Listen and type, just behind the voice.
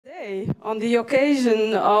today on the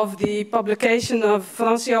occasion of the publication of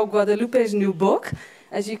Francio Guadeloupe's new book.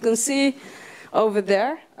 As you can see over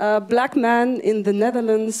there, A Black Man in the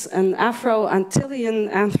Netherlands, an Afro-Antillean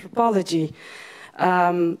Anthropology.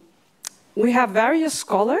 We have various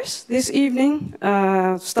scholars this evening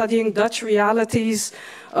studying Dutch realities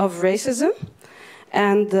of racism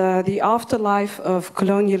and the afterlife of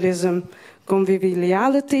colonialism,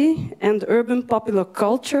 conviviality and urban popular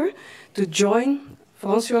culture to join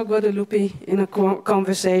Francio Guadeloupe in a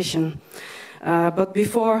conversation. But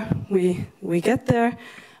before we get there,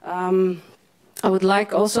 I would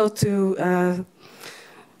like also to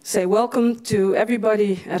say welcome to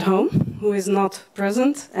everybody at home who is not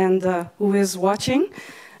present and who is watching.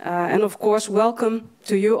 And of course, welcome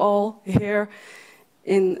to you all here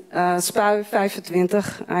in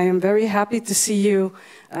SPUI25. I am very happy to see you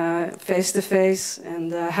face to face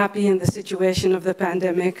and happy in the situation of the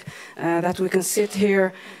pandemic that we can sit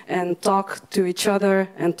here and talk to each other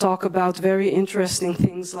and talk about very interesting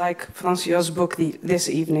things like Francio's book this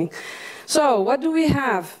evening. So what do we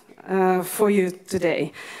have for you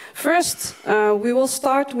today? First, we will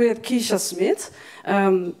start with Kesia Smit.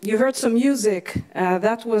 You heard some music.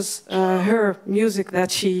 That was her music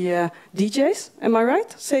that she DJs. Am I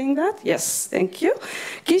right saying that? Yes, thank you.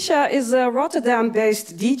 Kesia is a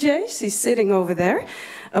Rotterdam-based DJ. She's sitting over there,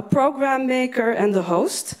 a program maker and a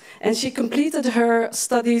host. And she completed her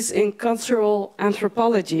studies in cultural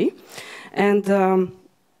anthropology. And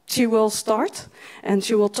she will start, and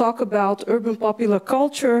she will talk about urban popular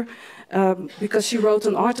culture, because she wrote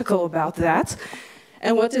an article about that.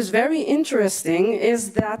 And what is very interesting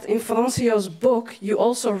is that in Francio's book, you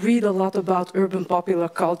also read a lot about urban popular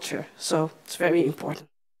culture. So it's very important.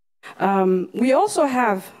 We also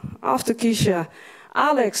have, after Kesia,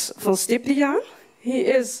 Alex van Stipriaan. He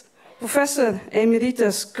is Professor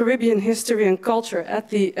Emeritus Caribbean History and Culture at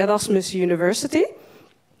the Erasmus University.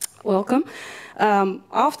 Welcome.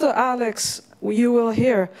 After Alex, you will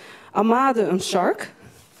hear Amade M'Charek.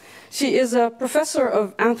 She is a professor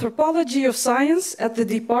of anthropology of science at the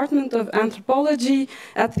Department of Anthropology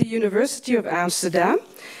at the University of Amsterdam.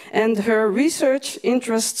 And her research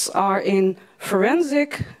interests are in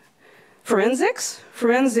forensics,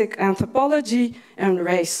 forensic anthropology, and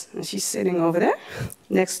race. And she's sitting over there,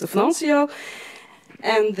 next to Francio.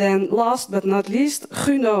 And then last but not least,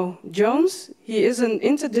 Guno Jones. He is an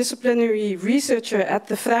interdisciplinary researcher at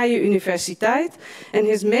the Vrije Universiteit. And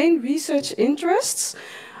his main research interests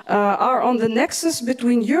are on the nexus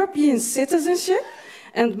between European citizenship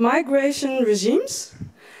and migration regimes,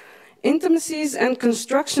 intimacies and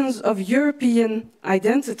constructions of European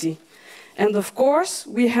identity. And of course,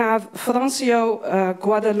 we have Francio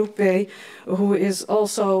Guadeloupe, who is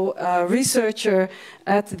also a researcher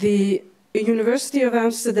at the University of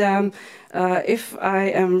Amsterdam, if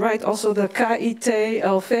I am right, also the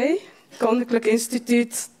KIT-LV, Koninklijk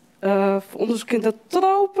Instituut voor Onderzoek in de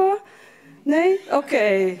Tropen. Nee?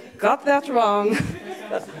 Okay, got that wrong.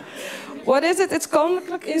 What is it? It's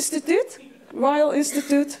Koninklijk Instituut? Royal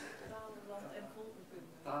Institute?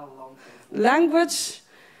 Language,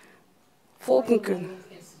 Volkenkunde.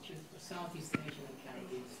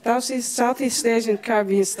 Southeast Asian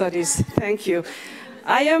Caribbean Studies. Thank you.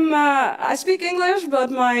 I speak English, but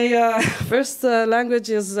my first language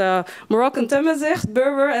is Moroccan Tamazight,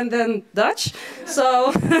 Berber, and then Dutch.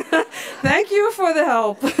 So thank you for the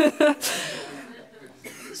help.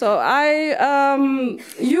 So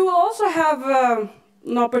you will also have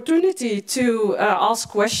an opportunity to ask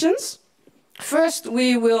questions. First,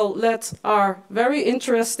 we will let our very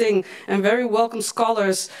interesting and very welcome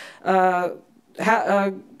scholars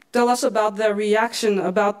tell us about their reaction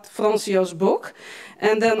about Francio's book.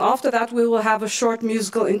 And then after that, we will have a short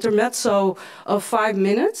musical intermezzo of 5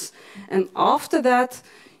 minutes. And after that,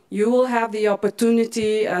 you will have the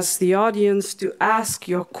opportunity as the audience to ask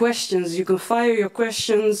your questions. You can fire your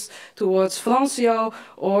questions towards Francio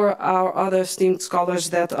or our other esteemed scholars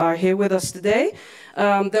that are here with us today.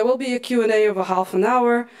 There will be a Q&A of a half an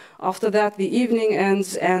hour. After that, the evening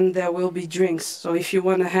ends and there will be drinks. So if you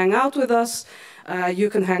want to hang out with us, you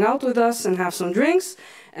can hang out with us and have some drinks.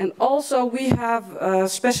 And also we have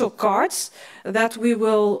special cards that we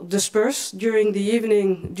will disperse during the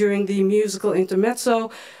evening, during the musical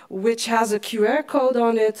intermezzo, which has a QR code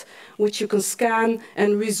on it, which you can scan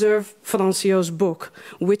and reserve Francio's book,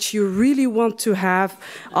 which you really want to have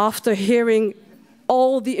after hearing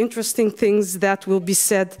all the interesting things that will be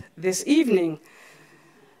said this evening.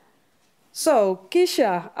 So,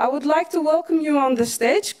 Kesia, I would like to welcome you on the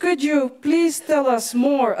stage. Could you please tell us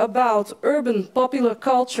more about urban popular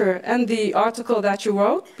culture and the article that you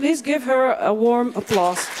wrote? Please give her a warm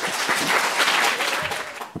applause.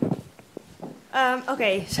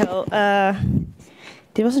 Okay, so I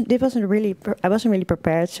wasn't really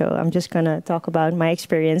prepared, so I'm just gonna talk about my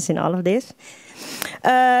experience in all of this.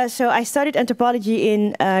 So I studied anthropology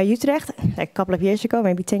in Utrecht like a couple of years ago,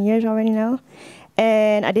 maybe 10 years already now,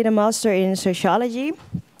 and I did a master in sociology.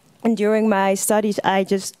 And during my studies, I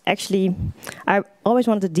always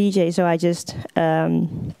wanted to DJ, so I just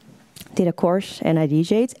did a course and I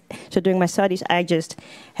DJ'd. So during my studies, I just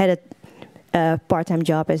had a part-time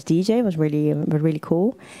job as DJ. It was really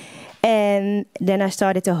cool. And then I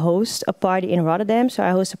started to host a party in Rotterdam. So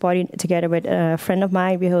I hosted a party together with a friend of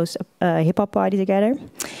mine. We host a hip-hop party together.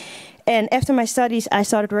 And after my studies, I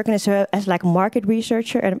started working as like a market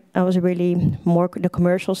researcher, and I was really more the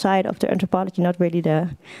commercial side of the anthropology, not really the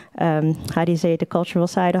the cultural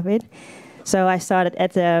side of it. So I started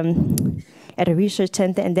at a research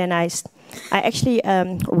center, and then I actually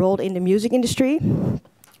rolled in the music industry.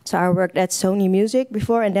 So I worked at Sony Music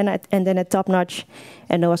before, and then at Top Notch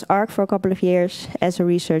and Noah's Ark for a couple of years as a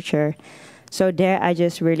researcher. So there, I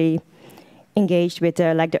just really engaged with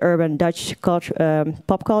like the urban Dutch culture,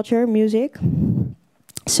 pop culture music.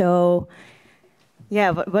 So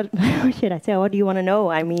yeah, what should I tell? What do you want to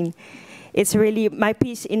know? I mean, it's really my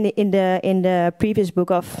piece in the previous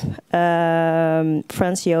book of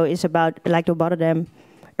Francio is about like the Rotterdam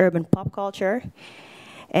urban pop culture,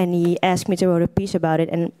 and he asked me to write a piece about it.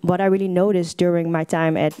 And what I really noticed during my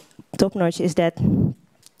time at Top Notch is that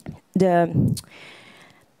the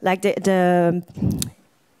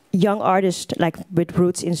young artists like with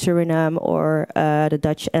roots in Suriname or the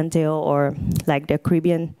Dutch Antille or like the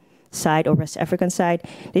Caribbean side or West African side,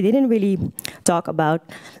 they didn't really talk about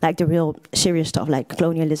like the real serious stuff like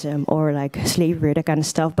colonialism or like slavery, that kind of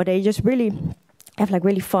stuff, but they just really have like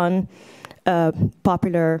really fun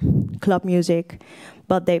popular club music,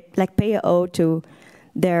 but they like pay an ode to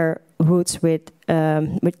their roots with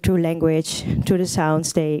through language, through the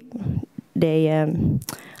sounds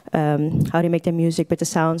how they make their music with the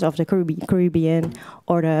sounds of the Caribbean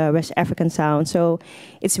or the West African sound. So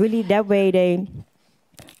it's really that way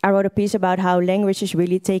I wrote a piece about how language is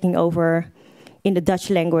really taking over in the Dutch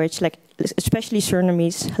language, like especially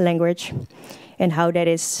Surinamese language, and how that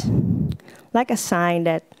is like a sign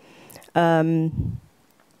that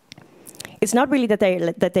it's not really that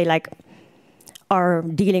they like are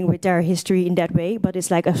dealing with their history in that way, but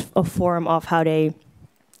it's like a form of how they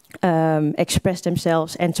express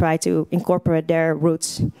themselves and try to incorporate their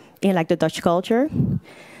roots in like the Dutch culture.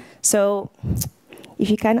 So if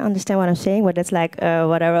you kind of understand what I'm saying, but that's like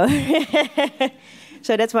what I wrote.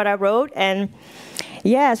 So that's what I wrote. And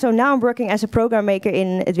yeah, so now I'm working as a program maker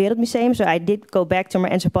in het Wereldmuseum. So I did go back to my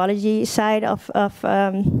anthropology side of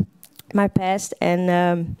my past.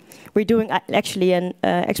 And we're doing actually an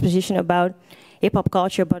exposition about hip-hop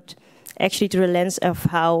culture, but actually through the lens of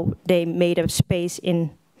how they made a space in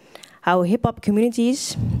how hip-hop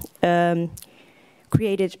communities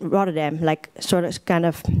created Rotterdam, like sort of kind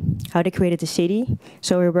of how they created the city.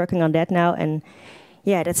 So we're working on that now, and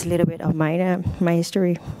yeah, that's a little bit of my my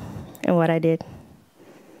history and what I did.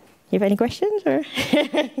 You have any questions? Or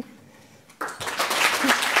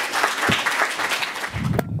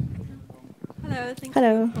Hello, thank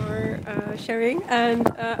you for sharing. And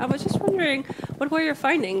I was just wondering, what were your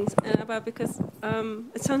findings about? Because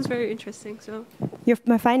it sounds very interesting. So,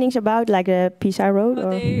 my findings about like the piece I wrote,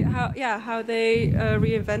 how they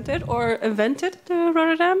reinvented or invented the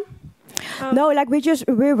Rotterdam. No, like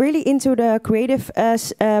we're really into the creative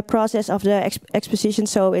process of the exposition.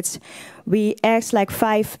 So we asked like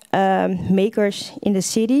 5 makers in the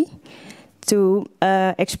city to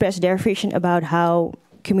express their vision about how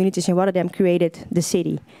communities in Rotterdam created the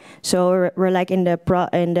city. So we're like in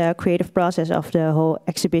the creative process of the whole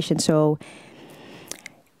exhibition. So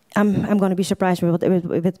I'm going to be surprised with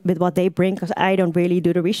what they bring, because I don't really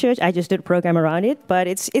do the research. I just do the program around it. But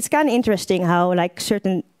it's kind of interesting how like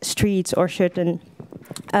certain streets or certain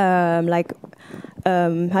how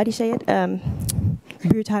do you say it,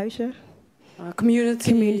 buurthuizen,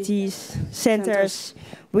 communities, centers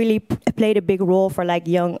really played a big role for like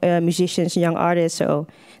young musicians, young artists. So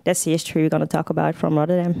that's the history we're going to talk about from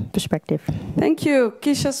Rotterdam perspective. Thank you,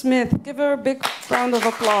 Kesia Smit. Give her a big round of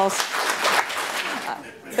applause.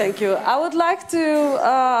 Thank you. I would like to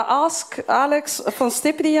ask Alex van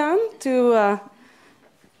Stipriaan to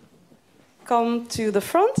come to the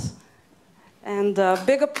front. And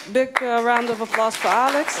big round of applause for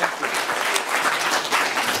Alex.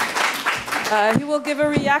 He will give a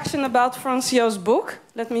reaction about Francio's book.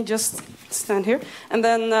 Let me just stand here. And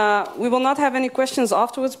then we will not have any questions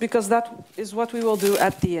afterwards, because that is what we will do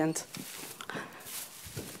at the end.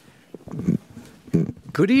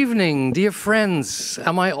 Good evening, dear friends.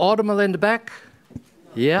 Am I audible in the back?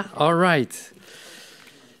 Yeah, all right.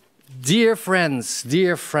 Dear friends,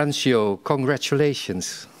 dear Francio,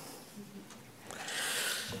 congratulations.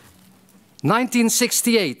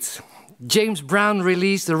 1968, James Brown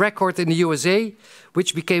released a record in the USA,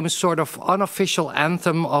 which became a sort of unofficial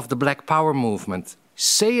anthem of the Black Power movement.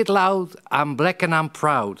 Say it loud, I'm black and I'm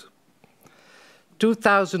proud.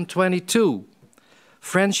 2022,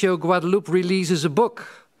 Francio Guadeloupe releases a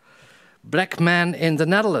book, Black Man in the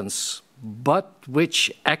Netherlands, but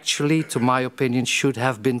which actually, to my opinion, should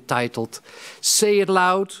have been titled, Say It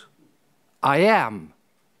Loud, I Am,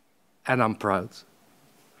 and I'm Proud.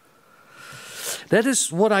 That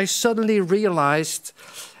is what I suddenly realized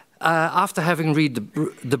after having read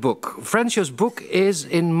the book. Francio's book is,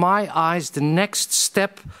 in my eyes, the next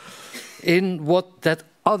step in what that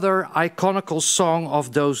other iconical song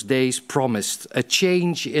of those days promised. A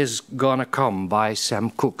Change Is Gonna Come by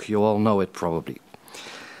Sam Cooke. You all know it probably.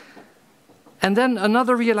 And then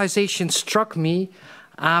another realization struck me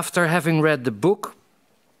after having read the book.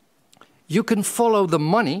 You can follow the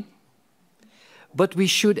money, but we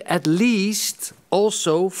should at least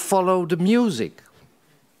also follow the music.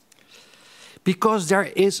 Because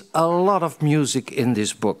there is a lot of music in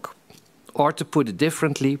this book. Or to put it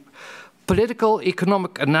differently, political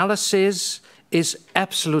economic analysis is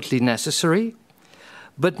absolutely necessary,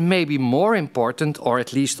 but maybe more important, or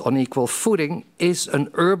at least on equal footing, is an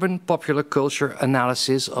urban popular culture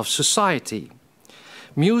analysis of society.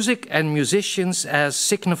 Music and musicians as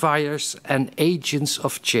signifiers and agents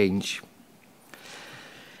of change.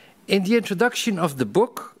 In the introduction of the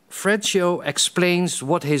book, Francio explains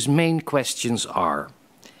what his main questions are.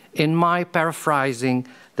 In my paraphrasing,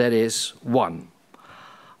 that is 1.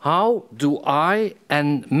 How do I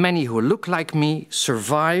and many who look like me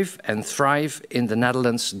survive and thrive in the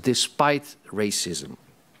Netherlands despite racism?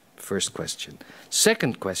 First question.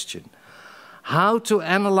 Second question. How to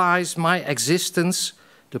analyze my existence?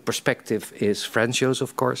 The perspective is Francio's,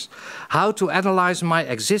 of course. How to analyze my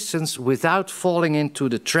existence without falling into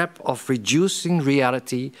the trap of reducing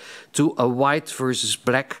reality to a white versus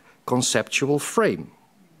black conceptual frame.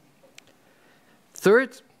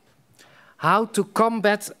 Third, how to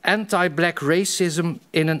combat anti-black racism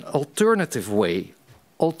in an alternative way.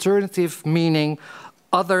 Alternative meaning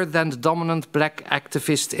other than the dominant black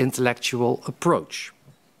activist intellectual approach.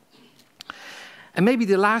 And maybe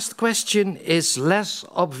the last question is less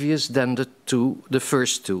obvious than the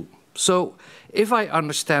first two. So, if I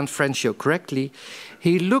understand Francio correctly,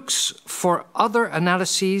 he looks for other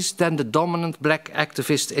analyses than the dominant black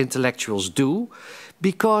activist intellectuals do,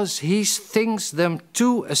 because he thinks them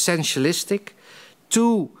too essentialistic,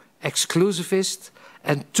 too exclusivist,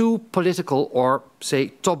 and too political, or say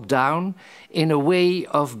top-down, in a way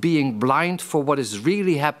of being blind for what is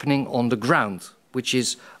really happening on the ground, which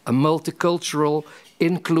is a multicultural,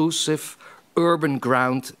 inclusive, urban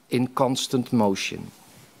ground in constant motion.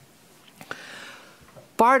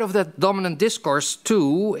 Part of that dominant discourse,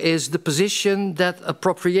 too, is the position that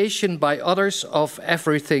appropriation by others of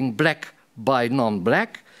everything black by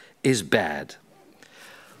non-black is bad.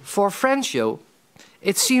 For Francio,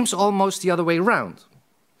 it seems almost the other way around.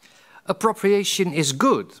 Appropriation is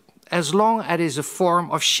good, as long as it is a form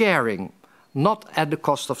of sharing, not at the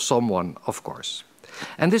cost of someone, of course.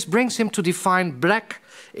 And this brings him to define black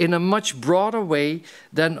in a much broader way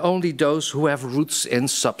than only those who have roots in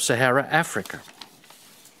sub-Saharan Africa.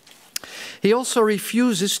 He also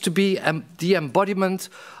refuses to be the embodiment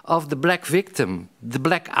of the black victim, the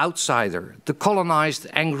black outsider, the colonized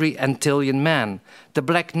angry Antillean man, the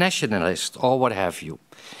black nationalist, or what have you.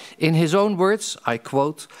 In his own words, I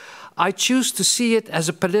quote, "I choose to see it as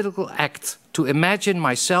a political act, to imagine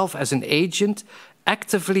myself as an agent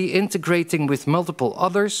actively integrating with multiple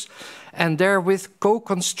others and therewith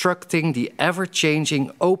co-constructing the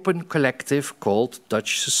ever-changing open collective called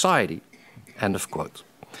Dutch society." End of quote.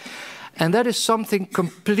 And that is something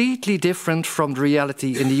completely different from the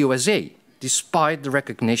reality in the USA, despite the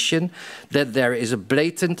recognition that there is a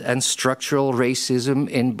blatant and structural racism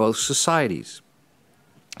in both societies.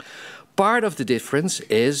 Part of the difference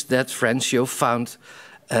is that Francio found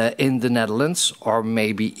in the Netherlands, or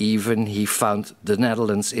maybe even he found the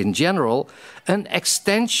Netherlands in general, an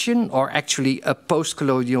extension, or actually a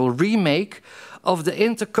post-colonial remake of the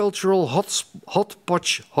intercultural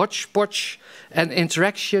hodgepodge and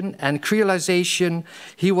interaction and creolization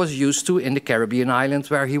he was used to in the Caribbean island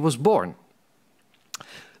where he was born.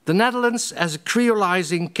 The Netherlands as a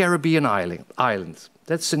creolizing Caribbean island.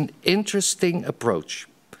 That's an interesting approach.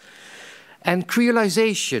 And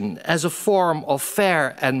creolization as a form of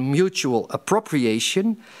fair and mutual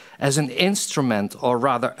appropriation, as an instrument, or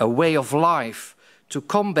rather a way of life, to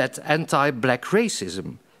combat anti-black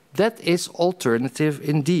racism. That is alternative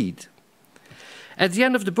indeed. At the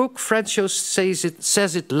end of the book, Francio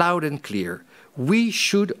says it loud and clear. We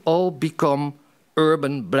should all become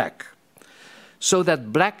urban black, so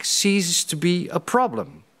that black ceases to be a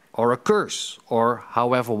problem, or a curse, or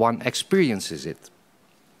however one experiences it.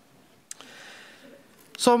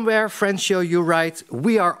 Somewhere, Francio, you write,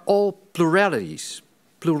 we are all pluralities.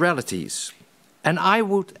 And I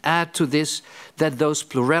would add to this that those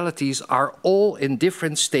pluralities are all in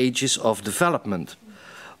different stages of development.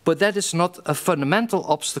 But that is not a fundamental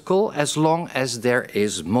obstacle as long as there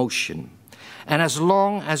is motion. And as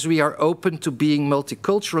long as we are open to being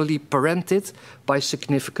multiculturally parented by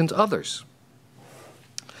significant others.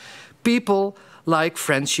 People like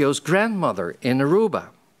Francio's grandmother in Aruba,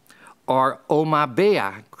 or Oma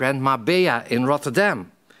Bea, Grandma Bea in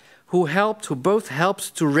Rotterdam, who both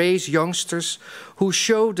helped to raise youngsters who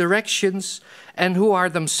show directions and who are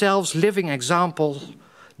themselves living examples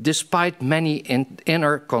despite many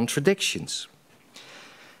inner contradictions.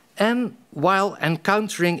 And while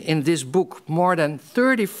encountering in this book more than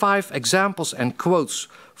 35 examples and quotes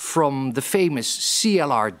from the famous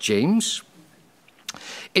C.L.R. James,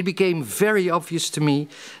 it became very obvious to me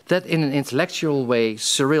that in an intellectual way,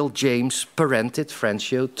 Cyril James parented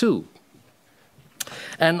Francio too.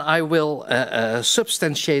 And I will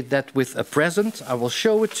substantiate that with a present. I will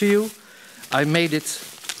show it to you. I made it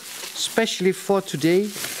especially for today,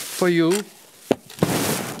 for you.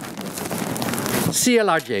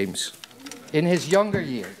 C.L.R. James, in his younger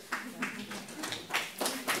years.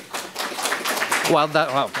 Well,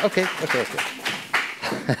 okay.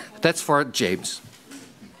 That's for James.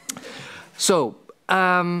 So,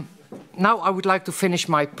 now I would like to finish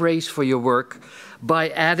my praise for your work by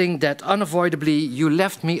adding that unavoidably you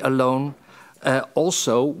left me alone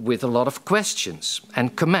also with a lot of questions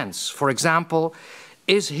and comments. For example,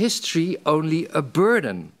 is history only a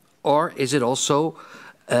burden, or is it also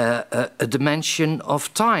a dimension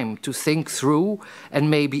of time to think through and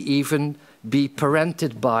maybe even be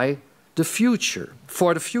parented by the future,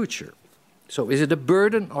 for the future? So is it a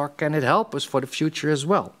burden, or can it help us for the future as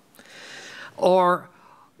well? Or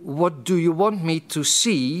what do you want me to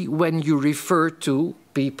see when you refer to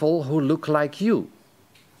people who look like you?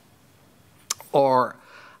 Or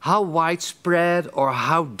how widespread or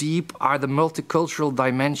how deep are the multicultural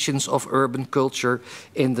dimensions of urban culture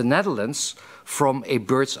in the Netherlands from a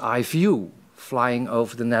bird's eye view, flying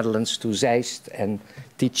over the Netherlands to Zeist and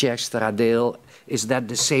Tietjerkstradeel? Is that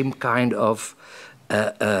the same kind of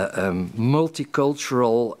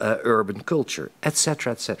multicultural urban culture,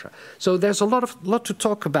 etc., etc. So there's a lot to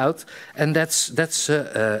talk about, and that's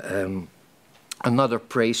another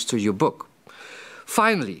praise to your book.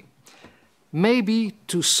 Finally, maybe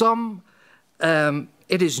to some,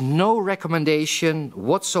 it is no recommendation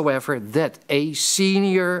whatsoever that a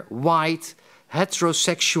senior white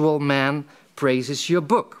heterosexual man praises your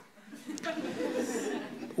book,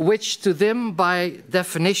 which to them, by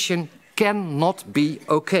definition, cannot be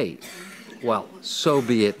okay. Well, so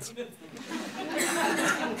be it.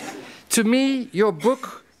 To me, your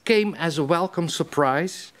book came as a welcome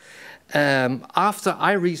surprise after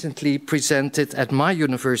I recently presented at my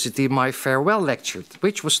university my farewell lecture,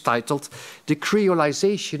 which was titled The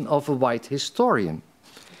Creolization of a White Historian.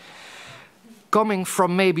 Coming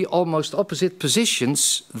from maybe almost opposite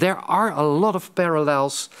positions, there are a lot of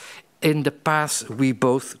parallels in the path we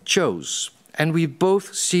both chose. And we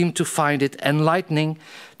both seem to find it enlightening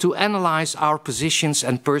to analyze our positions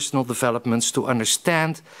and personal developments to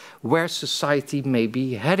understand where society may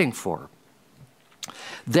be heading for.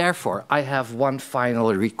 Therefore, I have one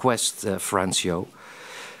final request, Francio.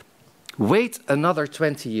 Wait another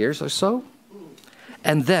 20 years or so,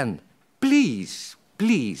 and then please,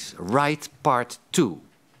 please write part 2,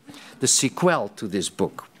 the sequel to this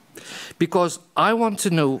book. Because I want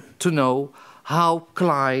to know how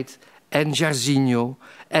Clyde and Jairzinho,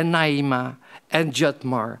 and Naima, and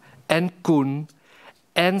Jutmar, and Koen,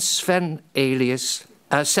 and Seven Alias,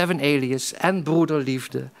 and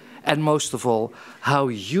Broederliefde, and most of all, how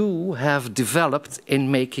you have developed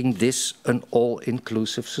in making this an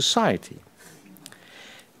all-inclusive society.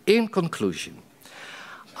 In conclusion,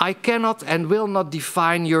 I cannot and will not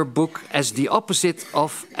define your book as the opposite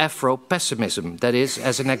of Afro-pessimism, that is,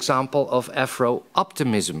 as an example of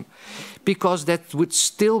Afro-optimism, because that would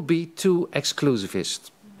still be too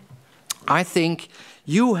exclusivist. I think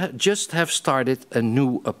you just have started a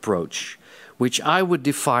new approach, which I would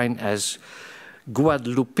define as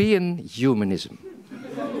Guadeloupean humanism.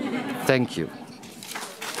 Thank you.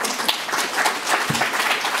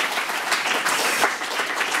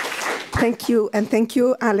 Thank you, and thank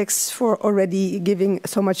you, Alex, for already giving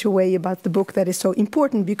so much away about the book that is so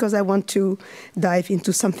important, because I want to dive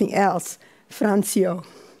into something else. Francio,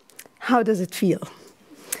 how does it feel?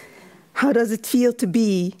 How does it feel to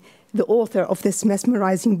be the author of this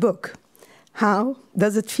mesmerizing book? How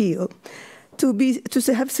does it feel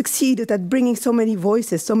to have succeeded at bringing so many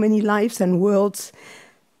voices, so many lives and worlds,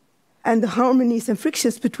 and the harmonies and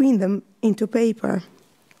frictions between them into paper?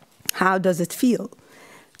 How does it feel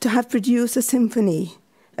to have produced a symphony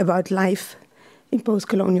about life in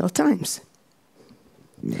post-colonial times?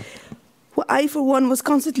 Well, I, for one, was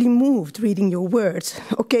constantly moved reading your words.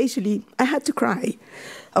 Occasionally, I had to cry.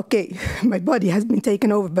 Okay, my body has been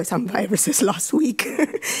taken over by some viruses last week,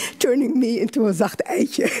 turning me into a zacht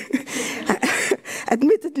eitje.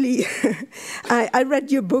 Admittedly, I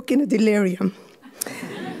read your book in a delirium.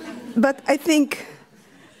 But I think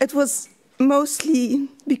it was mostly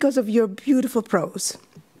because of your beautiful prose.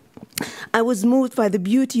 I was moved by the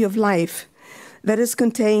beauty of life that is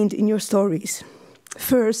contained in your stories.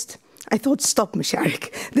 First, I thought, stop,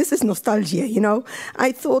 M'Charek. This is nostalgia, you know.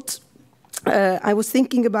 I thought, I was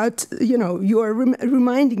thinking about, you know, you are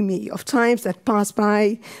reminding me of times that passed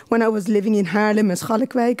by when I was living in Haarlem and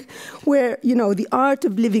Schalkwijk, where, you know, the art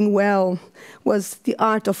of living well was the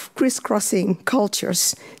art of crisscrossing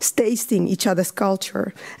cultures, tasting each other's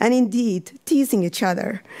culture, and indeed teasing each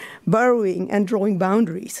other, borrowing and drawing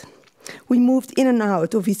boundaries. We moved in and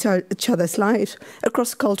out of each other's lives,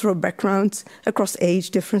 across cultural backgrounds, across age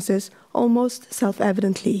differences, almost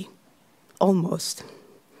self-evidently. Almost.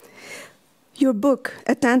 Your book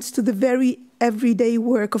attends to the very everyday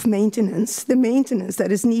work of maintenance, the maintenance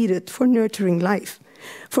that is needed for nurturing life,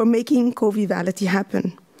 for making conviviality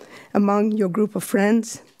happen among your group of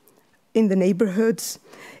friends, in the neighborhoods,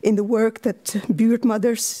 in the work that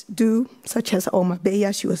buurtmothers do, such as Oma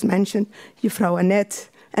Bea, she was mentioned, Juffrouw Annette,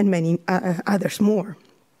 and many others more.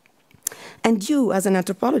 And you, as an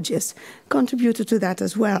anthropologist, contributed to that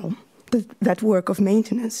as well, that work of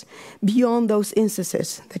maintenance, beyond those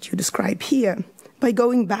instances that you describe here, by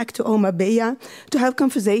going back to Oma Bea to have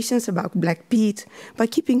conversations about Black Pete, by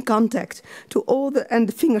keeping contact to all and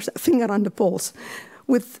the finger on the pulse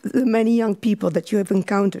with the many young people that you have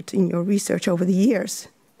encountered in your research over the years,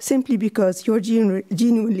 simply because you're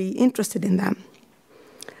genuinely interested in them.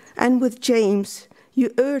 And with James, you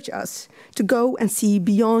urge us to go and see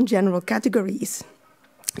beyond general categories,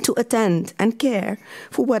 to attend and care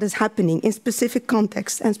for what is happening in specific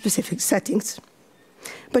contexts and specific settings.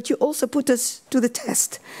 But you also put us to the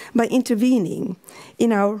test by intervening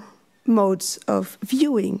in our modes of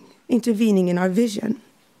viewing, intervening in our vision.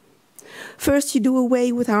 First, you do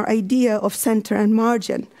away with our idea of center and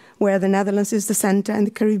margin, where the Netherlands is the center and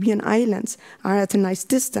the Caribbean islands are at a nice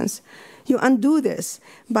distance. You undo this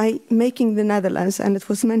by making the Netherlands, and it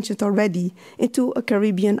was mentioned already, into a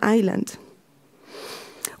Caribbean island.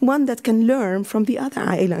 One that can learn from the other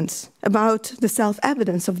islands about the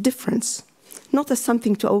self-evidence of difference, not as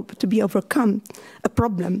something to be overcome, a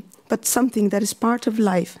problem, but something that is part of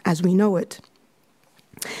life as we know it.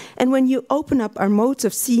 And when you open up our modes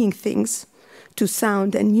of seeing things to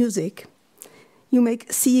sound and music, you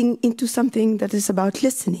make seeing into something that is about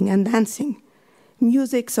listening and dancing.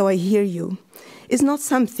 Music, so I hear you, is not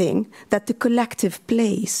something that the collective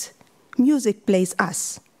plays. Music plays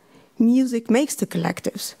us. Music makes the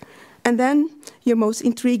collectives. And then your most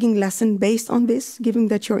intriguing lesson based on this, given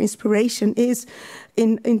that your inspiration is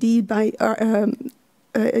indeed by,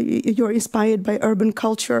 you're inspired by urban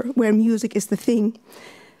culture where music is the thing.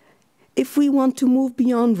 If we want to move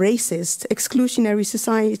beyond racist, exclusionary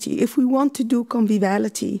society, if we want to do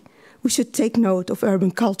conviviality, we should take note of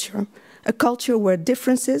urban culture, a culture where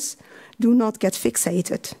differences do not get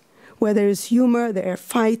fixated, where there is humor, there are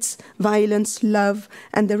fights, violence, love,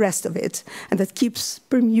 and the rest of it, and that keeps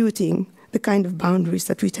permuting the kind of boundaries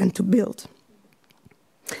that we tend to build.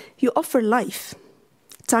 You offer life,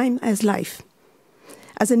 time as life,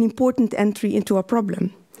 as an important entry into a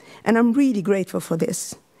problem, and I'm really grateful for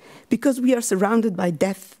this, because we are surrounded by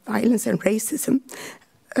death, violence, and racism,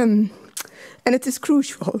 and it is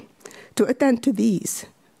crucial to attend to these.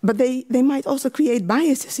 But they might also create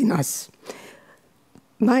biases in us,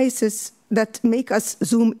 biases that make us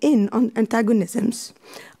zoom in on antagonisms,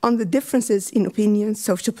 on the differences in opinions,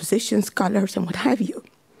 social positions, colors, and what have you.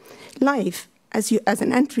 Life, as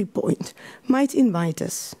an entry point, might invite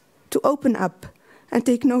us to open up and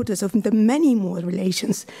take notice of the many more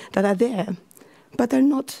relations that are there, but are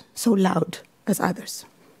not so loud as others.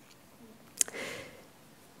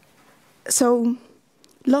 So,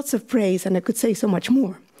 lots of praise, and I could say so much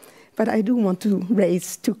more, but I do want to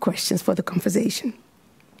raise two questions for the conversation.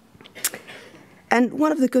 And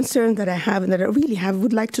one of the concerns that I have and that I really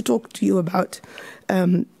would like to talk to you about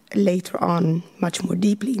later on much more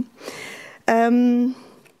deeply,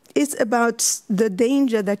 is about the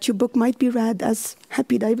danger that your book might be read as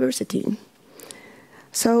happy diversity.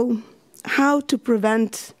 So how to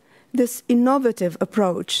prevent this innovative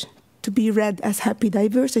approach to be read as happy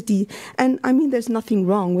diversity? And I mean, there's nothing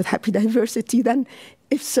wrong with happy diversity. Then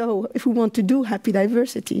if so, if we want to do happy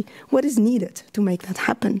diversity, what is needed to make that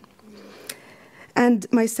happen? And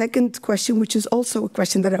my second question, which is also a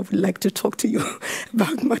question that I would like to talk to you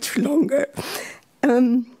about much longer,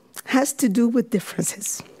 has to do with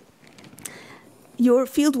differences. Your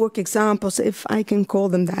fieldwork examples, if I can call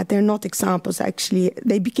them that, they're not examples actually,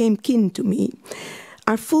 they became kin to me,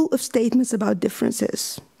 are full of statements about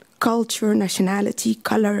differences. Culture, nationality,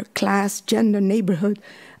 color, class, gender, neighborhood,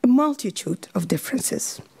 a multitude of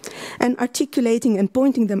differences. And articulating and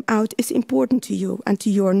pointing them out is important to you and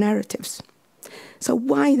to your narratives. So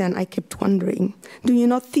why then, I kept wondering, do you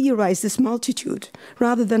not theorize this multitude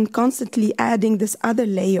rather than constantly adding this other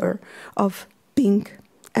layer of pink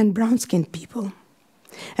and brown-skinned people?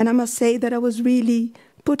 And I must say that I was really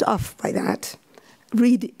put off by that,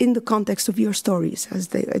 read in the context of your stories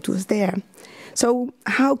as it was there. So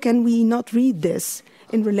how can we not read this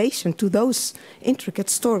in relation to those intricate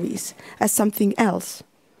stories as something else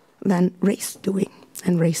than race doing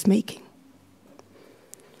and race making?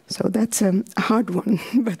 So that's a hard one,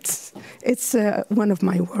 but it's one of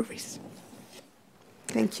my worries.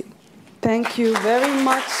 Thank you. Thank you very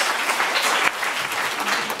much.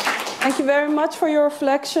 Thank you very much for your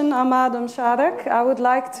reflection, Amade M'Charek. I would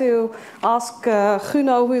like to ask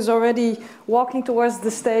Guno, who is already walking towards the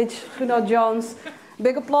stage, Guno Jones.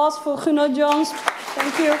 Big applause for Guno Jones.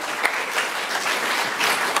 Thank you.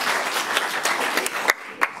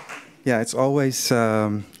 Yeah, it's always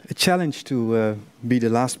a challenge to be the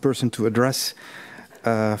last person to address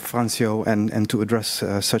Francio and to address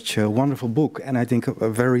such a wonderful book. And I think a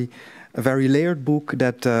very layered book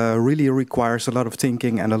that really requires a lot of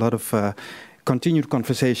thinking and a lot of continued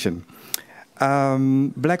conversation.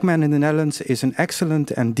 Black Man in the Netherlands is an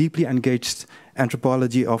excellent and deeply engaged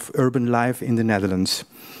anthropology of urban life in the Netherlands.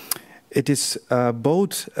 It is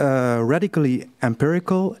both radically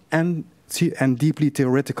empirical and deeply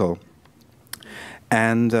theoretical.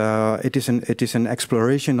 And it is an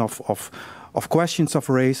exploration of questions of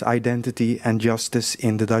race, identity, and justice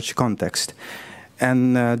in the Dutch context.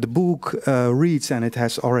 And the book reads, and it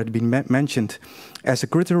has already been mentioned, as a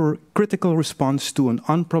critical response to an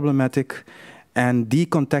unproblematic and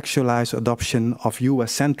decontextualized adoption of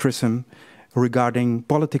US centrism regarding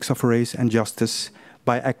politics of race and justice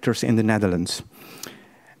by actors in the Netherlands.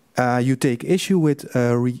 You take issue with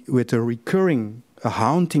a recurring,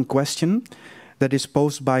 haunting question that is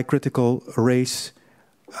posed by critical race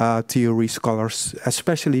theory scholars,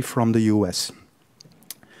 especially from the US.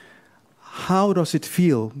 How does it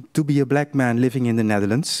feel to be a black man living in the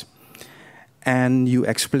Netherlands? And you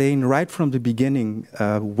explain right from the beginning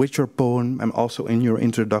with your poem and also in your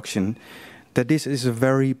introduction that this is a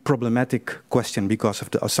very problematic question because of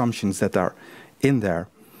the assumptions that are in there.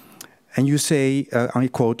 And you say, I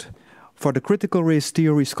quote, "For the critical race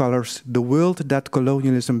theory scholars, the world that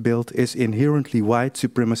colonialism built is inherently white,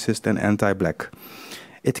 supremacist, and anti-black.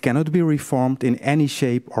 It cannot be reformed in any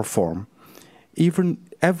shape or form. Even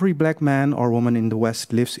every black man or woman in the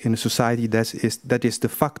West lives in a society that is de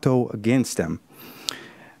facto against them."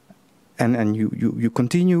 And you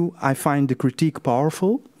continue, "I find the critique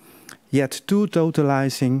powerful, yet too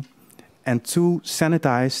totalizing and too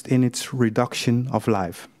sanitized in its reduction of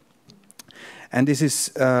life." And this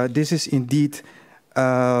is indeed,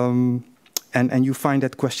 and you find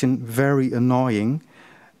that question very annoying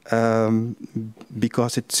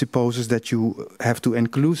because it supposes that you have to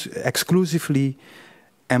exclusively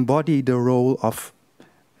embody the role of,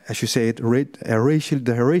 as you say it,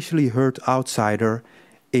 the racially hurt outsider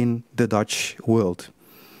in the Dutch world.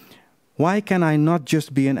 Why can I not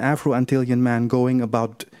just be an Afro-Antillean man going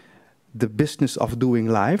about the business of doing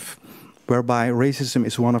life, whereby racism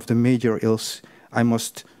is one of the major ills I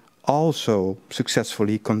must also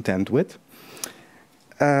successfully contend with?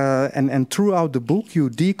 And throughout the book, you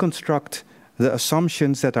deconstruct the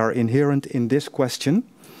assumptions that are inherent in this question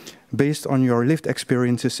based on your lived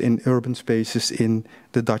experiences in urban spaces in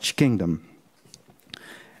the Dutch kingdom.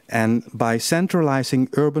 And by centralizing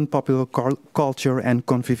urban popular culture and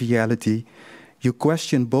conviviality, you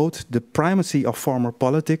question both the primacy of former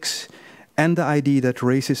politics and the idea that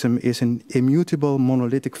racism is an immutable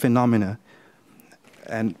monolithic phenomena.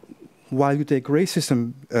 And while you take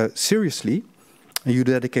racism seriously, you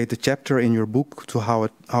dedicate a chapter in your book to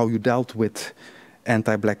how you dealt with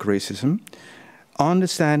anti-black racism.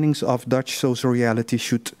 understandings of Dutch social reality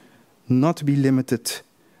should not be limited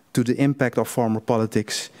to the impact of former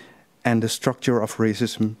politics and the structure of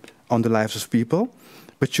racism on the lives of people,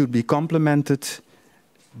 but should be complemented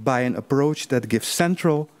by an approach that gives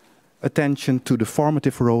central attention to the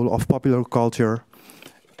formative role of popular culture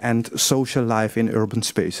and social life in urban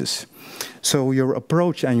spaces. So your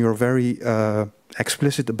approach, and you're very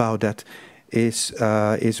explicit about that, is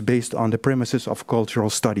based on the premises of cultural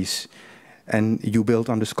studies. And you build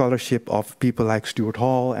on the scholarship of people like Stuart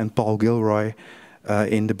Hall and Paul Gilroy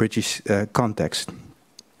in the British context.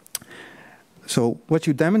 So what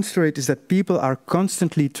you demonstrate is that people are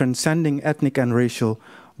constantly transcending ethnic and racial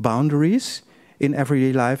boundaries in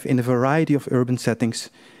everyday life in a variety of urban settings,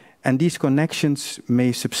 and these connections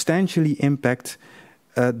may substantially impact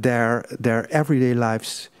their everyday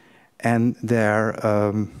lives and their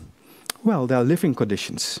living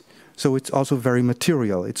conditions. So it's also very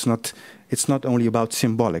material. It's not only about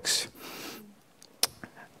symbolics.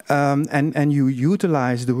 And you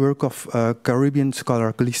utilize the work of Caribbean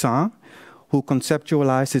scholar Glissant, who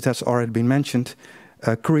conceptualized, it has already been mentioned,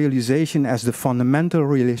 creolization as the fundamental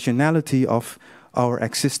relationality of our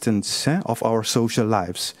existence, of our social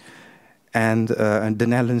lives. And the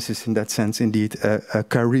Netherlands is in that sense indeed a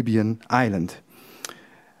Caribbean island.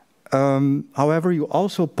 However, you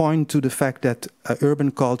also point to the fact that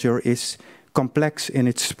urban culture is complex in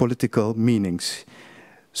its political meanings.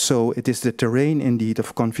 So it is the terrain indeed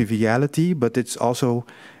of conviviality, but it's also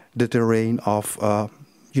the terrain of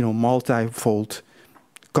multifold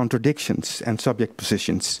contradictions and subject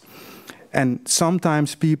positions. And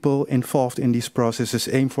sometimes people involved in these processes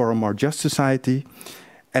aim for a more just society,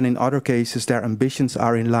 and in other cases their ambitions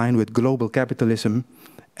are in line with global capitalism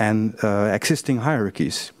and existing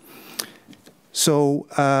hierarchies. So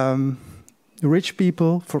rich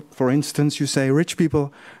people, for instance, you say rich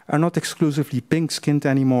people are not exclusively pink-skinned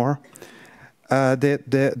anymore.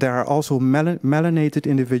 There are also melanated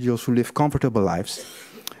individuals who live comfortable lives.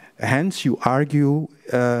 Hence, you argue,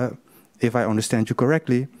 if I understand you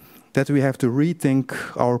correctly, that we have to rethink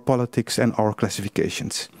our politics and our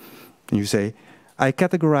classifications. And you say, I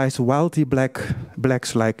categorize wealthy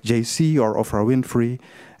blacks like JC or Oprah Winfrey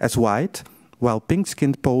as white, while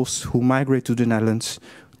pink-skinned Poles who migrate to the Netherlands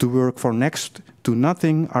to work for next to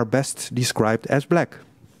nothing are best described as black.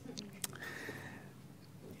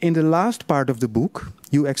 In the last part of the book,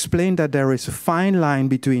 you explain that there is a fine line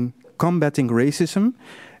between combating racism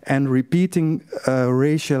and repeating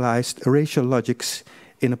racial logics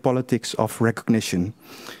in a politics of recognition.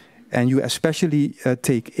 And you especially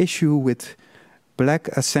take issue with black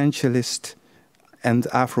essentialist and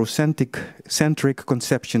Afrocentric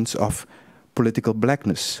conceptions of political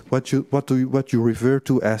blackness, what you refer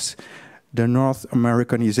to as the North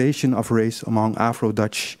Americanization of race among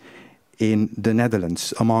Afro-Dutch in the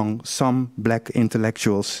Netherlands, among some black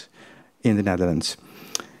intellectuals in the Netherlands.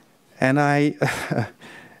 And I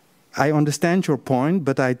understand your point,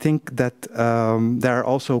 but I think that there are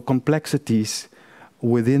also complexities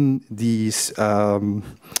within these,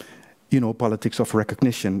 politics of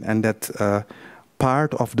recognition, and that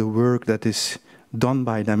part of the work that is done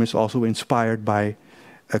by them is also inspired by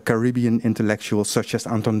a Caribbean intellectual such as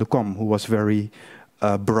Anton de Kom, who was very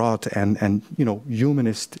broad and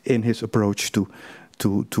humanist in his approach to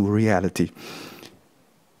reality.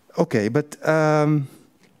 Okay, but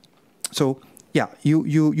so yeah,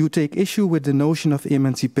 you take issue with the notion of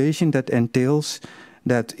emancipation that entails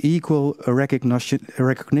that equal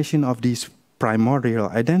recognition of these primordial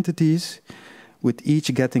identities, with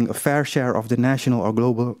each getting a fair share of the national or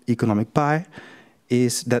global economic pie,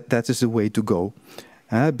 that is the way to go.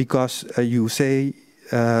 Because you say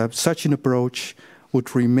such an approach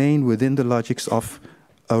would remain within the logics of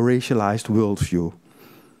a racialized worldview.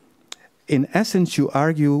 In essence, you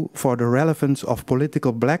argue for the relevance of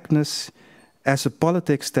political blackness as a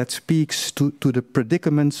politics that speaks to the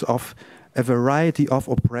predicaments of a variety of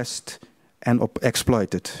oppressed and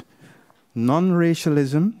exploited.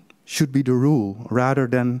 Non-racialism should be the rule rather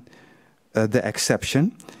than the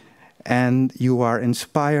exception. And you are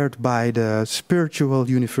inspired by the spiritual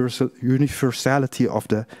universality of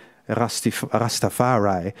the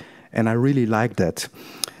Rastafari, and I really like that.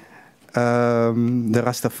 The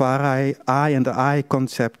Rastafari I and the I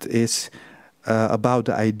concept is about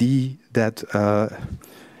the idea that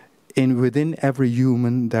within every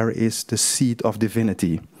human there is the seed of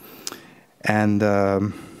divinity. And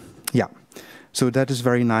yeah, so that is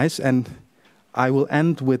very nice. And I will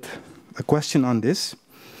end with a question on this.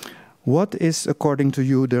 What is, according to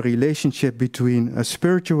you, the relationship between a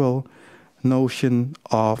spiritual notion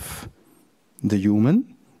of the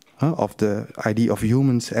human, of the idea of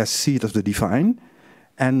humans as seed of the divine,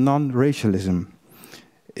 and non-racialism.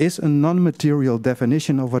 Is a non-material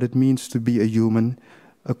definition of what it means to be a human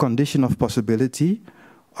a condition of possibility,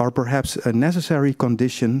 or perhaps a necessary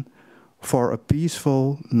condition for a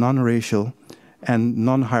peaceful, non-racial, and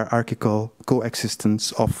non-hierarchical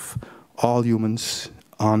coexistence of all humans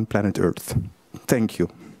on planet Earth? Thank you.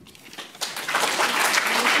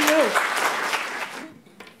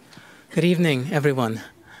 Good evening, everyone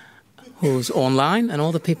who's online and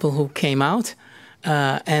all the people who came out.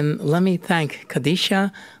 And let me thank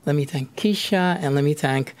Khadija, let me thank Kesia, and let me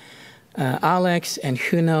thank Alex and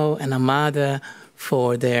Guno and Amade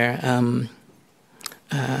for their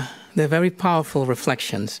very powerful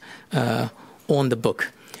reflections on the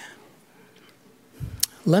book.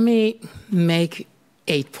 Let me make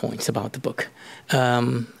 8 points about the book.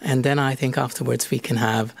 And then I think afterwards we can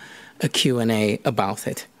have a Q&A about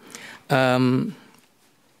it. The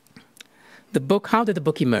book, how did the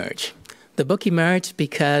book emerge? The book emerged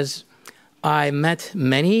because I met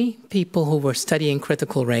many people who were studying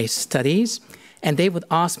critical race studies, and they would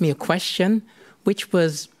ask me a question which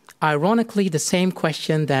was ironically the same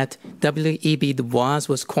question that W.E.B. Du Bois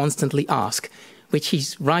was constantly asked, which he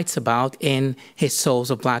writes about in his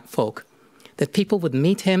Souls of Black Folk, that people would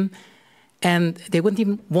meet him and they wouldn't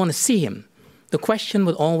even want to see him. The question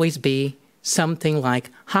would always be something like,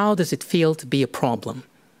 how does it feel to be a problem?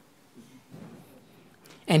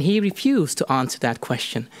 And he refused to answer that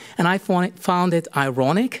question. And I found it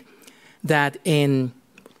ironic that in,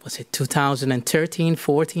 was it 2013,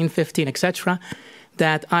 14, 15, etc.,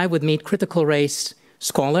 that I would meet critical race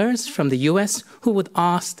scholars from the US who would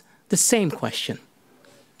ask the same question.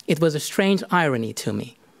 It was a strange irony to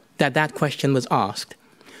me that that question was asked.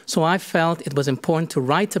 So I felt it was important to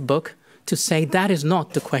write a book to say that is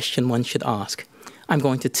not the question one should ask. I'm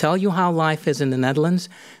going to tell you how life is in the Netherlands,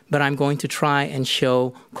 but I'm going to try and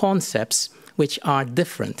show concepts which are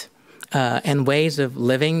different and ways of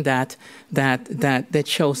living that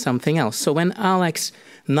show something else. So when Alex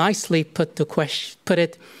nicely put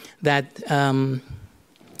it that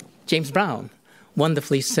James Brown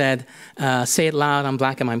wonderfully said, say it loud, I'm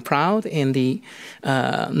black and I'm proud, in the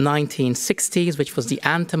 1960s, which was the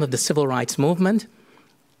anthem of the civil rights movement,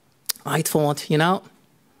 I thought, you know,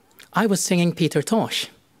 I was singing Peter Tosh.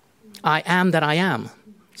 I am that I am.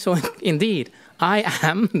 So indeed, I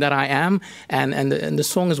am that I am. And the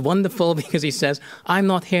song is wonderful because he says, I'm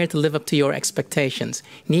not here to live up to your expectations.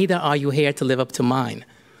 Neither are you here to live up to mine.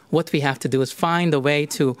 What we have to do is find a way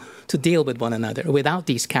to deal with one another without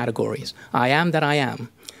these categories. I am that I am.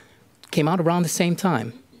 Came out around the same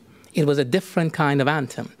time. It was a different kind of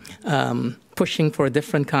anthem, pushing for a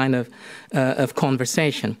different kind of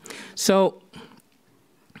conversation. So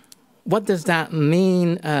what does that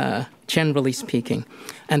mean, generally speaking?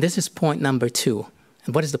 And this is point number 2.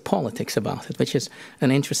 And what is the politics about it? Which is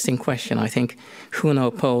an interesting question. I think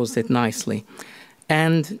Guno posed it nicely.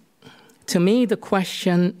 And to me, the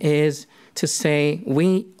question is to say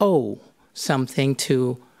we owe something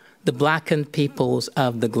to the blackened peoples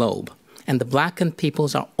of the globe. And the blackened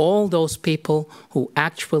peoples are all those people who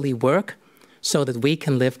actually work so that we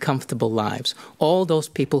can live comfortable lives. All those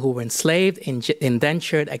people who were enslaved,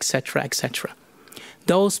 indentured, etc., etc.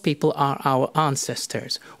 Those people are our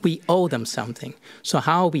ancestors. We owe them something. So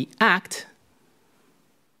how we act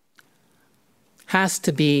has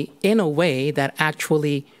to be in a way that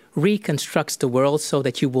actually reconstructs the world so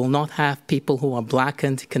that you will not have people who are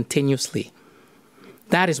blackened continuously.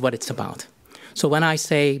 That is what it's about. So when I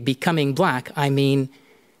say becoming black, I mean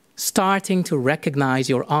starting to recognize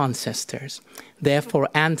your ancestors. Therefore,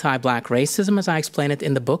 anti-black racism, as I explain it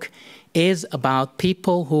in the book, is about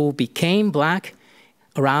people who became black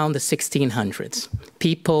around the 1600s,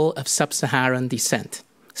 people of sub-Saharan descent,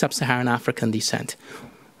 sub-Saharan African descent,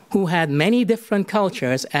 who had many different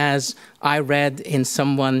cultures, as I read in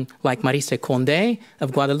someone like Marise Condé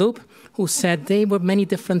of Guadeloupe, who said they were many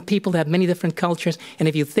different people, they had many different cultures, and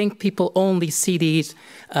if you think people only see these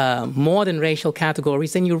modern racial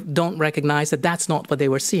categories, then you don't recognize that that's not what they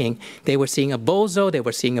were seeing. They were seeing a bozo, they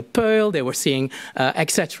were seeing a pearl, they were seeing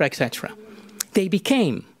etc., etc. They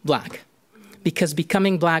became black, because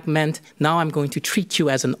becoming black meant, now I'm going to treat you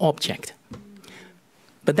as an object.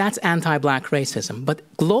 But that's anti-black racism. But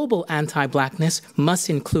global anti-blackness must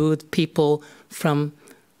include people from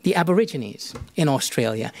the Aborigines in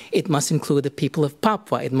Australia. It must include the people of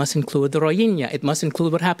Papua. It must include the Rohingya. It must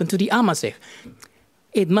include what happened to the Amazigh.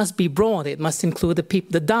 It must be broad. It must include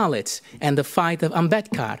the Dalits and the fight of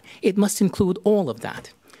Ambedkar. It must include all of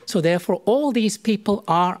that. So therefore, all these people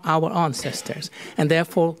are our ancestors. And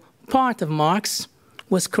therefore, part of Marx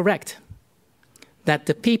was correct, that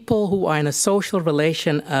the people who are in a social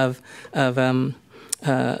relation of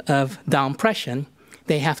of downpression,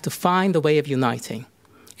 they have to find a way of uniting.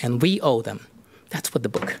 And we owe them. That's what the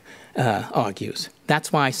book argues.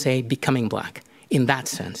 That's why I say becoming black, in that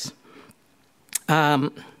sense.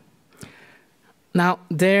 Now,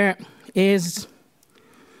 there is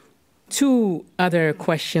two other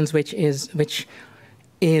questions which is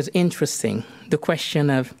interesting. The question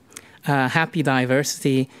of happy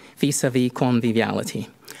diversity vis-a-vis conviviality.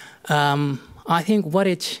 I think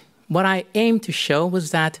what I aim to show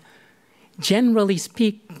was that, generally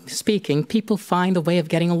speaking, people find a way of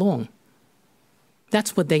getting along.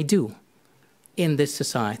 That's what they do in this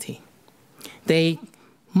society. They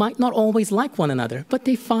might not always like one another, but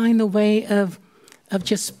they find a way of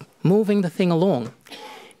just moving the thing along.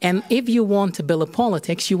 And if you want to build a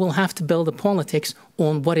politics, you will have to build a politics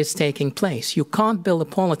on what is taking place. You can't build a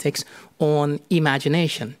politics on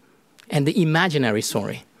imagination and the imaginary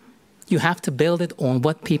story. You have to build it on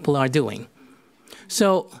what people are doing.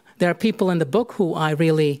 So there are people in the book who I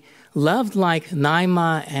really loved, like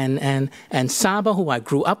Naima and Saba, who I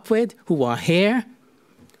grew up with, who are here.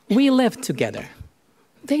 We lived together.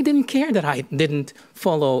 They didn't care that I didn't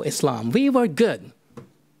follow Islam. We were good.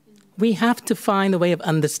 We have to find a way of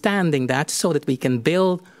understanding that so that we can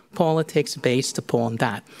build politics based upon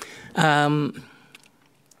that.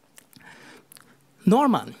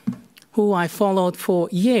 Norman, who I followed for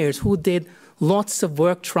years, who did lots of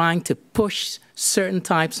work trying to push certain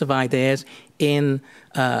types of ideas in,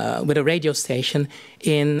 with a radio station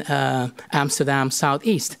in Amsterdam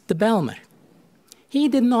Southeast, the Belmer. He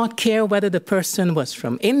did not care whether the person was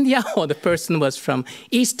from India or the person was from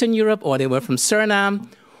Eastern Europe or they were from Suriname.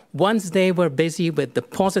 Once they were busy with the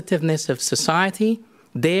positiveness of society,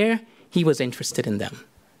 there he was interested in them.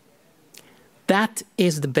 That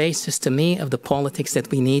is the basis to me of the politics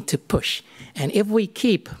that we need to push. And if we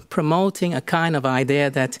keep promoting a kind of idea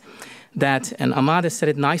that and Amade said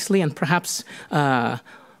it nicely, and perhaps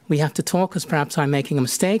we have to talk because perhaps I'm making a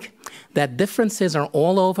mistake, that differences are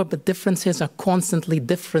all over, but differences are constantly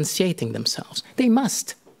differentiating themselves. They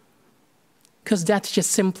must, because that's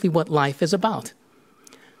just simply what life is about.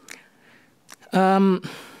 I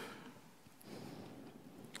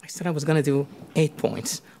said I was going to do 8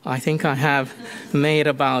 points. I think I have made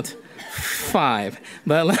about 5,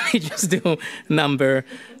 but let me just do number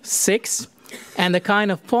 6. And the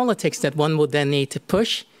kind of politics that one would then need to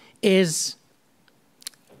push is,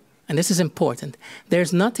 and this is important,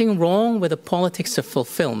 there's nothing wrong with a politics of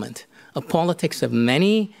fulfillment, a politics of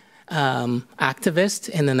many activists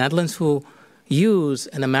in the Netherlands who use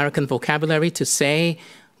an American vocabulary to say,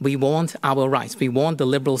 we want our rights. We want the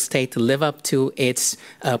liberal state to live up to its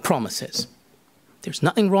promises. There's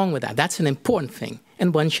nothing wrong with that. That's an important thing,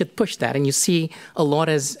 and one should push that. And you see a lot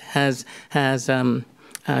has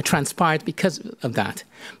transpired because of that.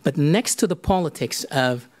 But next to the politics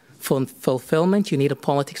of fulfillment, you need a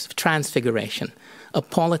politics of transfiguration, a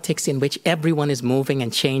politics in which everyone is moving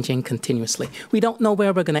and changing continuously. We don't know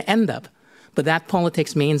where we're going to end up, but that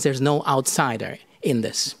politics means there's no outsider in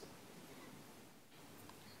this.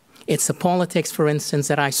 It's the politics, for instance,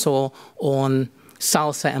 that I saw on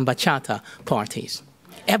salsa and bachata parties.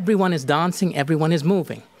 Everyone is dancing, everyone is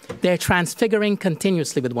moving. They're transfiguring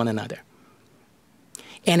continuously with one another.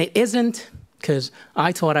 And it isn't because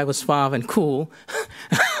I thought I was suave and cool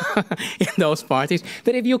in those parties,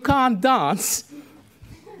 but if you can't dance,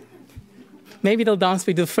 maybe they'll dance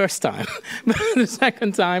with you the first time, but the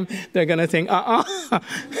second time they're going to think,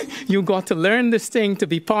 you got to learn this thing to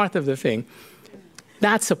be part of the thing.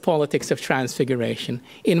 That's a politics of transfiguration,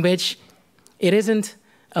 in which it isn't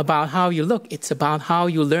about how you look, it's about how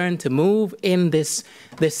you learn to move in this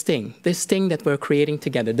thing that we're creating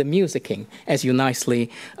together, the musicking, as you nicely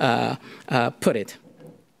put it.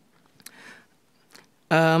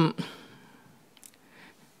 Now,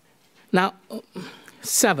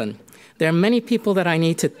 7. There are many people that I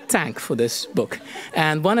need to thank for this book,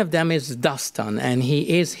 and one of them is Dastan, and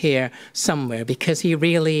he is here somewhere because he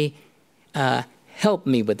really helped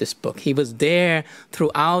me with this book. He was there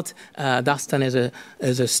throughout. Dastan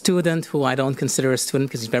is a student who I don't consider a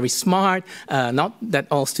student because he's very smart. Not that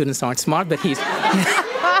all students aren't smart, but he's,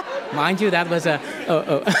 mind you, that was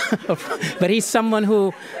but he's someone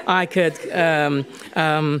who I could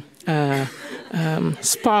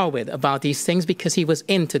spar with about these things because he was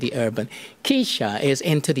into the urban. Kesia is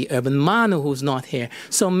into the urban. Manu, who's not here.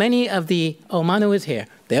 So many of the, oh, Manu is here.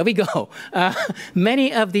 There we go.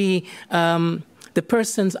 Many of the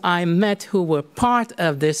persons I met who were part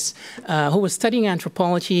of this, who were studying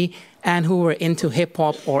anthropology and who were into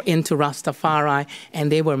hip-hop or into Rastafari,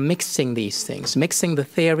 and they were mixing these things, mixing the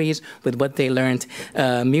theories with what they learned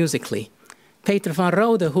musically. Peter van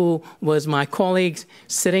Rode, who was my colleague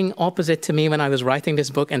sitting opposite to me when I was writing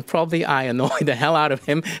this book, and probably I annoyed the hell out of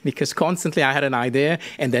him because constantly I had an idea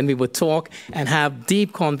and then we would talk and have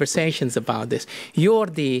deep conversations about this.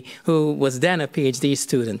 Jordi, who was then a PhD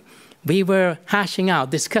student, we were hashing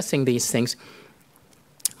out, discussing these things.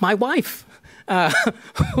 My wife,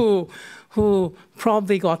 who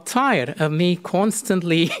probably got tired of me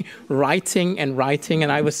constantly writing, and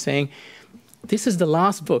I was saying, this is the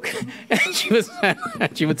last book. And she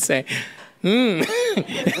would say,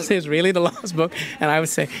 this is really the last book. And I would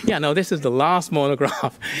say, yeah, no, this is the last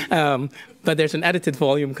monograph. But there's an edited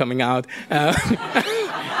volume coming out.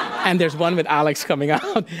 And there's one with Alex coming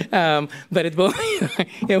out. But it will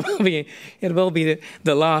be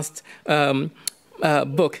the last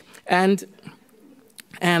book. And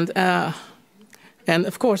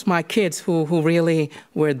of course, my kids who really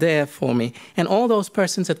were there for me. And all those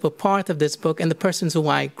persons that were part of this book and the persons who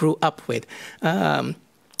I grew up with. I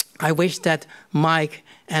wish that Mike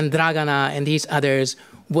and Dragana and these others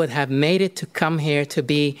would have made it to come here to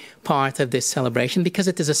be part of this celebration, because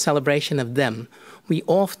it is a celebration of them. We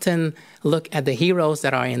often look at the heroes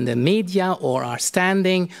that are in the media or are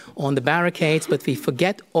standing on the barricades, but we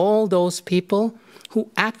forget all those people who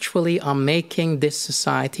actually are making this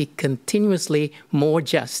society continuously more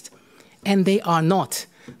just. And they are not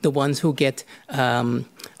the ones who get are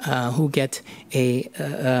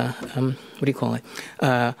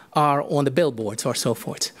on the billboards or so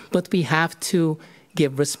forth. But we have to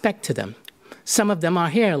give respect to them. Some of them are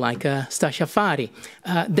here, like Stasha Fari.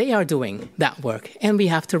 They are doing that work, and we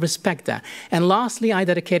have to respect that. And lastly, I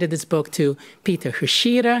dedicated this book to Peter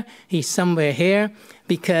Hushira. He's somewhere here,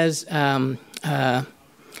 because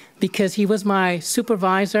he was my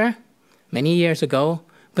supervisor many years ago,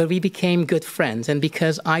 but we became good friends. And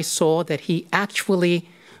because I saw that he actually,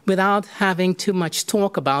 without having too much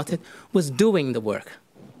talk about it, was doing the work,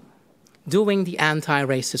 doing the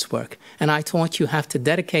anti-racist work. And I thought you have to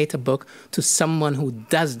dedicate a book to someone who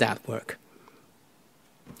does that work.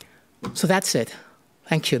 So that's it.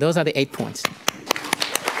 Thank you. Those are the 8 points.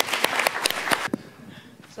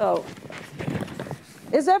 So,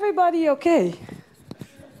 is everybody okay?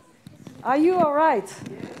 Are you all right?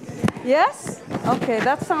 Yes? Okay,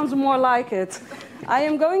 that sounds more like it. I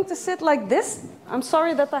am going to sit like this. I'm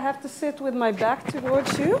sorry that I have to sit with my back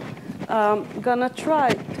towards you. I'm gonna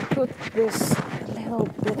try to put this a little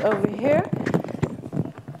bit over here.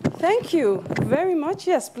 Thank you very much.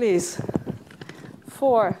 Yes, please.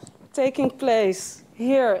 For taking place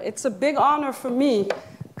here. It's a big honor for me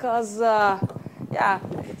because, yeah,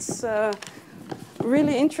 it's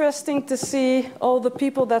really interesting to see all the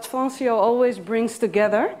people that Francio always brings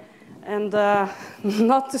together, and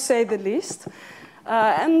not to say the least.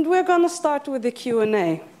 And we're going to start with the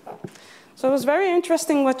Q&A. So it was very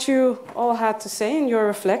interesting what you all had to say in your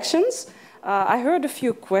reflections. I heard a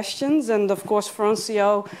few questions, and of course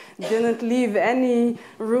Francio didn't leave any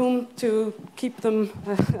room to keep them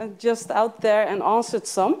just out there, and answered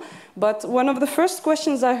some. But one of the first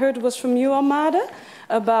questions I heard was from you, Amade,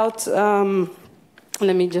 about,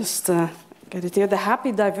 let me just get it here, the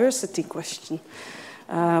happy diversity question.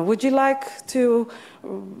 Would you like to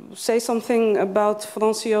say something about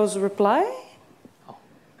Francio's reply? Oh.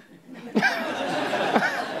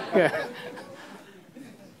 Yeah.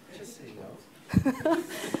 Just say no.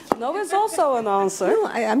 No is also an answer. No,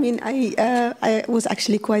 I mean, I was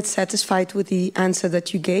actually quite satisfied with the answer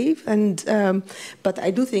that you gave, and but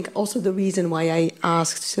I do think also the reason why I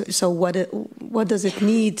asked, so what does it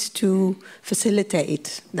need to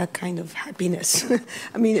facilitate that kind of happiness?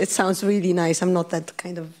 I mean, it sounds really nice. I'm not that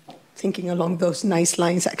kind of thinking along those nice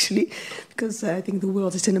lines, actually, because I think the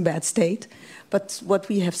world is in a bad state. But what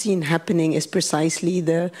we have seen happening is precisely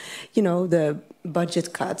the, you know, the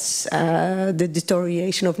budget cuts, the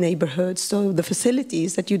deterioration of neighborhoods. So the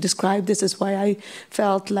facilities that you described, this is why I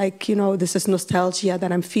felt like, you know, this is nostalgia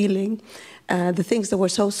that I'm feeling. The things that were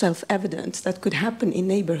so self-evident that could happen in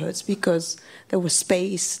neighborhoods because there was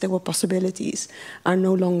space, there were possibilities, are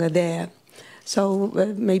no longer there. So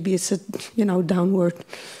maybe it's a, you know, downward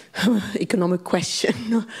economic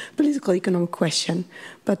question, political economic question.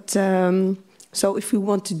 But so if we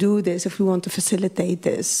want to do this, if we want to facilitate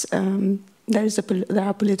this, there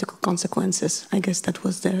are political consequences. I guess that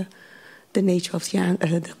was the nature of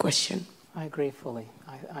the question. I agree fully.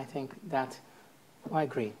 I think that, I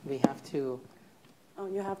agree. We have to... Oh,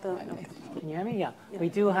 you have the... Can you hear me? Yeah. We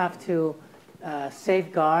do have to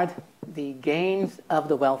safeguard the gains of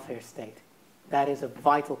the welfare state. That is a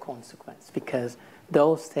vital consequence, because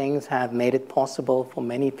those things have made it possible for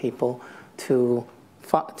many people to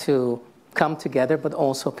come together, but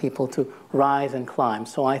also people to rise and climb.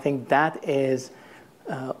 So I think that is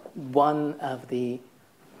one of the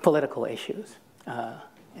political issues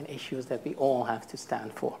and issues that we all have to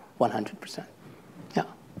stand for 100%. Yeah,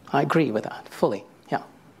 I agree with that fully. Yeah.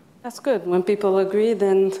 That's good. When people agree,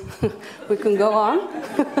 then we can go on.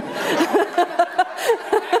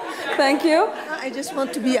 Thank you. I just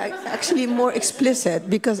want to be actually more explicit,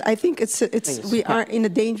 because I think we are in a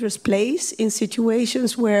dangerous place in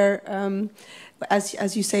situations where,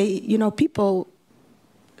 as you say, you know, people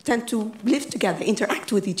tend to live together,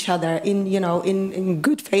 interact with each other in, you know, in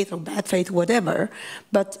good faith or bad faith, whatever.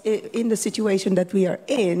 But in the situation that we are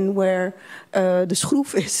in, where de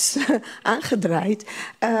schroef is aangedraaid,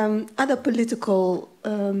 other political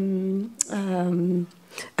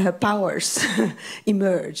powers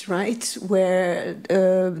emerge, right? Where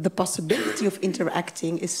the possibility of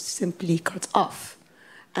interacting is simply cut off.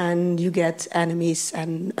 And you get enemies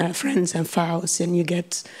and friends and foes, and you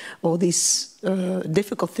get all these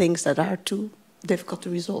difficult things that are too difficult to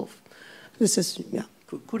resolve. This is, yeah.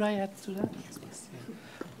 Could I add to that? Yes.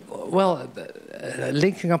 Well,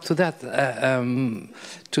 linking up to that,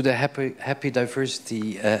 to the happy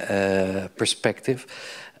diversity perspective,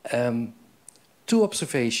 two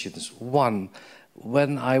observations. One,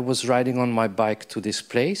 when I was riding on my bike to this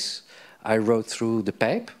place, I rode through the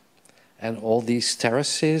Pijp, and all these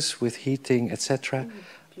terraces with heating, etc.,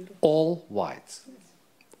 all white.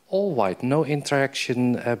 All white, no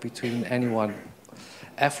interaction between anyone,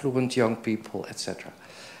 affluent young people, etc.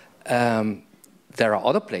 There are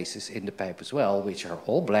other places in the Pijp as well, which are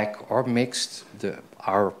all black or mixed,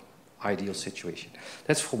 our ideal situation.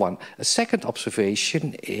 That's for one. A second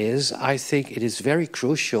observation is, I think it is very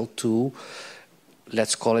crucial to,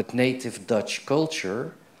 let's call it native Dutch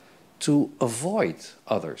culture, to avoid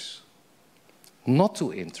others. Not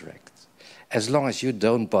to interact. As long as you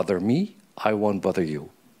don't bother me, I won't bother you.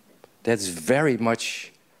 That's very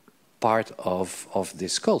much part of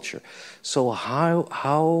this culture. So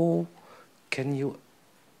how can you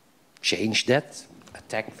change that,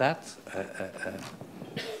 attack that?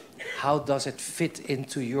 How does it fit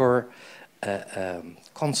into your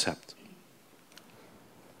concept?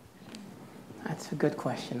 That's a good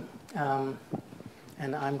question.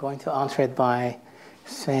 And I'm going to answer it by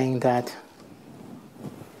saying that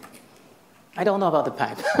I don't know about the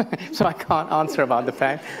Pijp, so I can't answer about the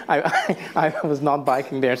Pijp. I was not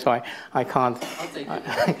biking there, so I can't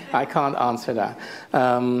answer that.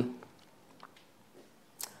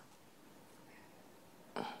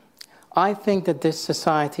 I think that this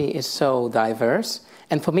society is so diverse,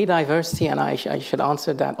 and for me diversity, and I should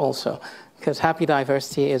answer that also, because happy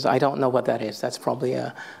diversity is, I don't know what that is. That's probably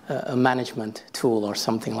a management tool or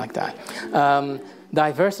something like that.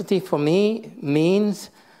 Diversity for me means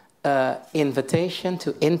invitation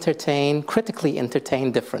to entertain, critically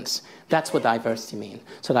entertain difference. That's what diversity means.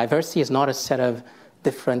 So diversity is not a set of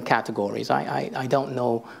different categories. I don't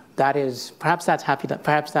know. That is, perhaps that's happy,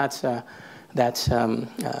 perhaps that's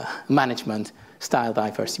management style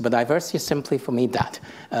diversity. But diversity is simply for me that.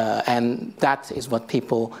 And that is what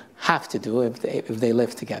people have to do if they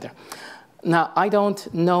live together. Now, I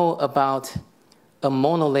don't know about a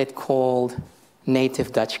monolith called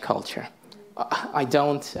native Dutch culture. I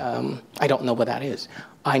don't know what that is.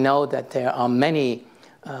 I know that there are many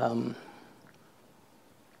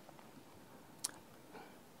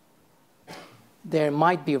there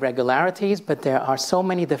might be regularities, but there are so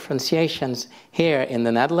many differentiations here in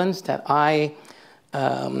the Netherlands that I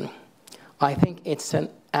think it's an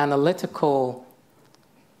analytical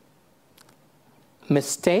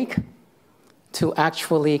mistake to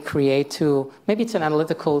actually maybe it's an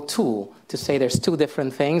analytical tool to say there's two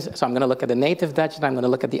different things, so I'm going to look at the native Dutch and I'm going to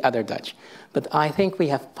look at the other Dutch. But I think we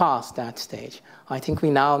have passed that stage. I think we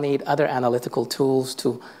now need other analytical tools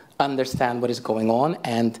to understand what is going on,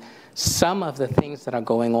 and some of the things that are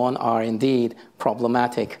going on are indeed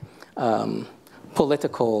problematic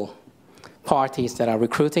political parties that are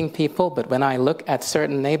recruiting people. But when I look at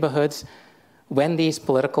certain neighborhoods, when these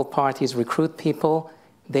political parties recruit people,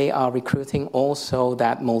 they are recruiting also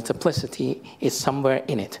that multiplicity is somewhere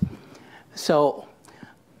in it. So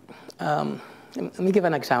let me give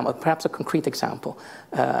an example, perhaps a concrete example.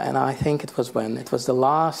 And I think it was when it was the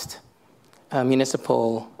last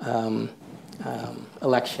municipal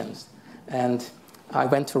elections. And I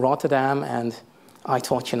went to Rotterdam and I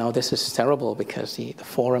thought, you know, this is terrible because the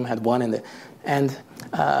Forum had won.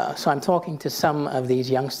 So I'm talking to some of these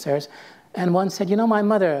youngsters. And one said, you know, my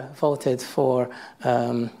mother voted for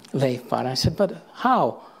Leefbaar. I said, but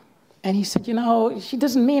how? And he said, you know, she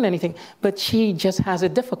doesn't mean anything, but she just has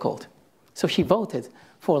it difficult. So she voted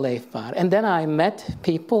for leefbaar. And then I met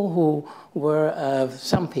people who were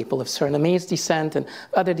some people of Surinamese descent and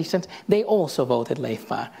other descent. They also voted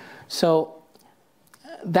leefbaar. So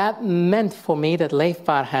that meant for me that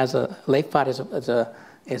leefbaar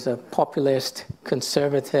is a populist,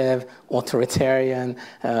 conservative, authoritarian,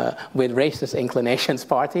 with racist inclinations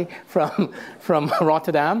party from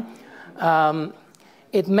Rotterdam.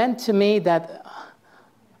 It meant to me that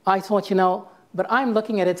I thought, you know, but I'm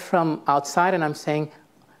looking at it from outside and I'm saying,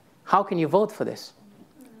 how can you vote for this?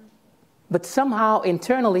 But somehow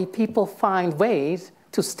internally people find ways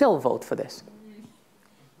to still vote for this.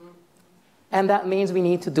 And that means we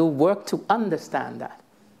need to do work to understand that.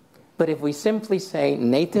 But if we simply say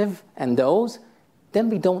native and those, then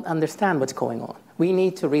we don't understand what's going on. We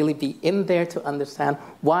need to really be in there to understand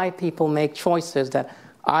why people make choices that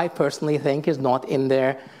I personally think is not in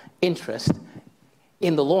their interest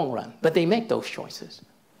in the long run. But they make those choices.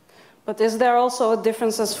 But is there also a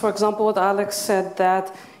difference, as for example what Alex said,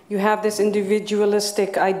 that you have this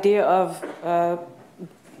individualistic idea of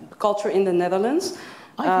culture in the Netherlands?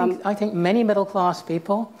 I think many middle-class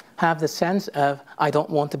people have the sense of, I don't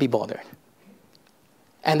want to be bothered.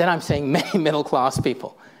 And then I'm saying many middle-class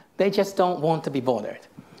people. They just don't want to be bothered.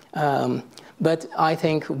 But I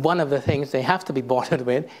think one of the things they have to be bothered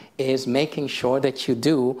with is making sure that you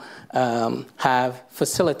do have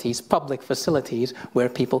facilities, public facilities, where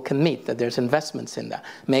people can meet, that there's investments in that.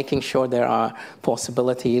 Making sure there are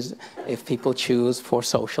possibilities, if people choose, for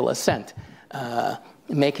social assent.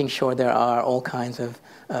 Making sure there are all kinds of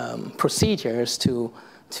procedures to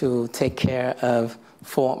take care of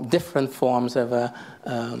different forms of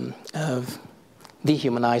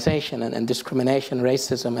dehumanization and discrimination,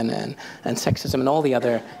 racism and sexism and all the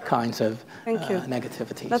other kinds of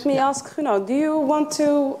negativities. Let me ask Guno, do you want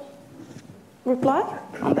to reply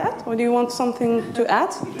on that? Or do you want something to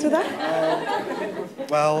add to that?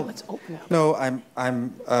 Well, no,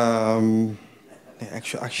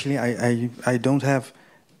 actually I don't have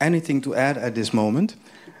anything to add at this moment.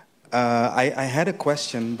 I had a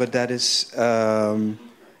question, but that is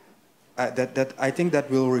that I think that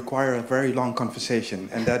will require a very long conversation,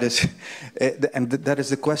 and that is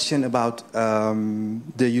the question about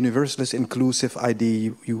the universalist inclusive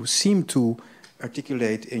idea you seem to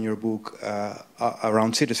articulate in your book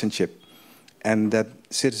around citizenship, and that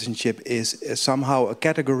citizenship is somehow a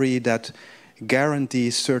category that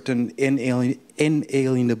guarantees certain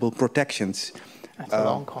inalienable protections. That's a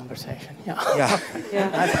long conversation. Yeah.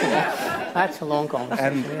 That's a long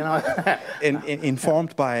conversation. And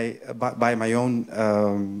informed by my own,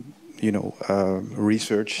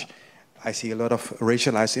 research, I see a lot of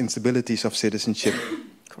racialized instabilities of citizenship.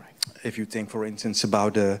 Correct. If you think, for instance,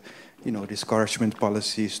 about the, discouragement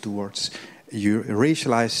policies towards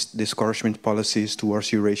racialized discouragement policies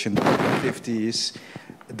towards Eurasian 50s.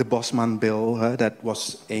 The Bosman bill that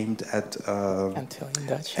was aimed at kind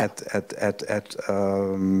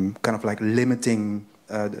of like limiting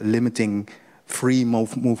free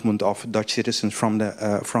movement of Dutch citizens from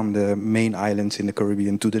the main islands in the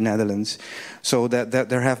Caribbean to the Netherlands. So that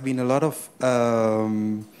there have been a lot of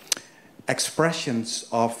expressions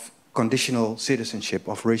of conditional citizenship,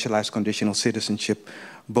 of racialized conditional citizenship,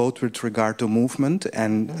 both with regard to movement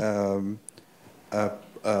and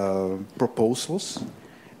proposals.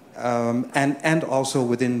 And also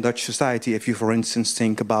within Dutch society, if you, for instance,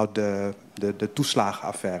 think about the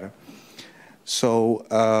toeslagenaffaire. So,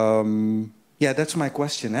 that's my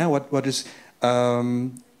question. What is?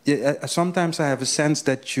 Sometimes I have a sense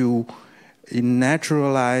that you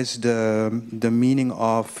naturalize the meaning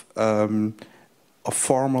of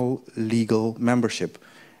formal legal membership,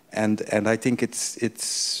 and I think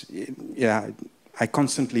it's I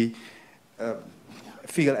constantly.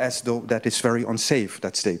 Feel as though that is very unsafe,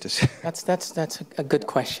 that status. That's a good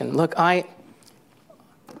question. Look,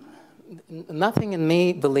 nothing in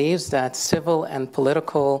me believes that civil and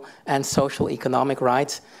political and social economic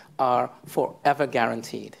rights are forever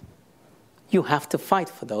guaranteed. You have to fight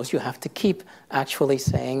for those. You have to keep actually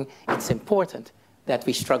saying it's important that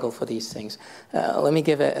we struggle for these things. Let me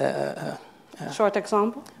give a short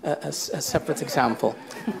example. A separate example.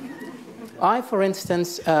 I, for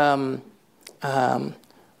instance,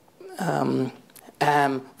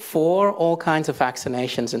 for all kinds of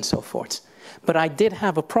vaccinations and so forth. But I did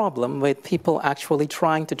have a problem with people actually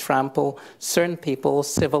trying to trample certain people's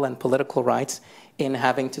civil and political rights in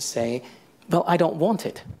having to say, well, I don't want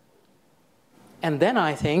it. And then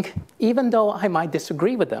I think, even though I might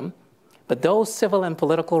disagree with them, but those civil and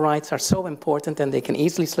political rights are so important and they can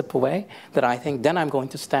easily slip away that I think then I'm going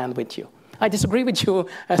to stand with you. I disagree with you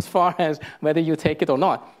as far as whether you take it or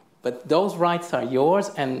not. But those rights are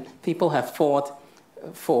yours, and people have fought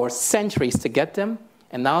for centuries to get them.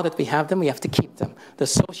 And now that we have them, we have to keep them. The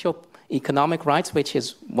socio-economic rights, which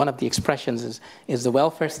is one of the expressions, is the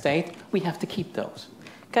welfare state. We have to keep those.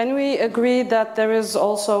 Can we agree that there is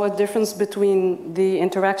also a difference between the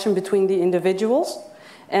interaction between the individuals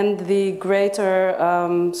and the greater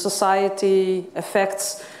society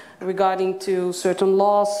effects regarding to certain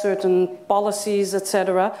laws, certain policies,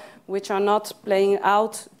 etc., which are not playing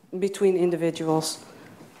out between individuals,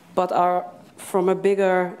 but are from a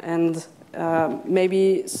bigger and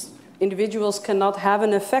maybe individuals cannot have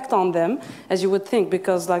an effect on them, as you would think,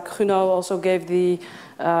 because like Guno also gave the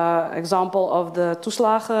example of the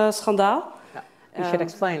toeslagenschandaal. Yeah, you should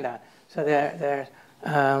explain that. So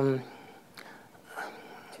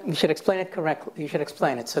you should explain it correctly. You should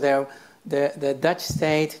explain it. So the Dutch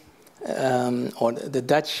state or the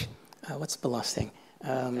Dutch, what's belasting?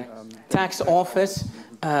 Tax office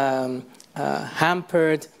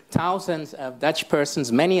hampered thousands of Dutch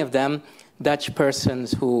persons, many of them Dutch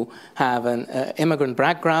persons who have an immigrant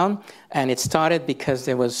background, and it started because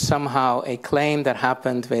there was somehow a claim that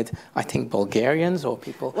happened with, I think, Bulgarians or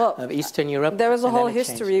people of Eastern Europe. There is a whole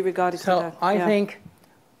history regarding that. So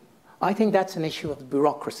I think that's an issue of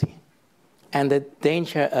bureaucracy and the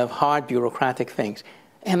danger of hard bureaucratic things.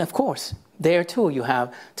 And of course, there too you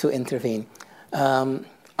have to intervene.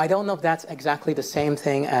 I don't know if that's exactly the same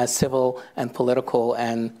thing as civil and political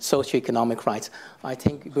and socioeconomic rights. I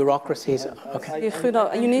think bureaucracies... Okay.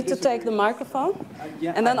 Guno, you need to take the microphone.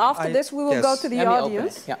 And then after this, we will go to the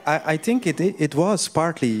audience. Yeah. I think it was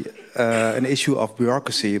partly an issue of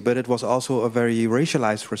bureaucracy, but it was also a very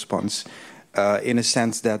racialized response in a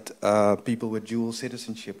sense that people with dual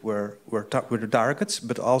citizenship were the targets,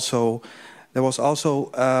 but also there was also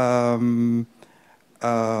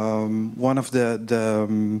one of there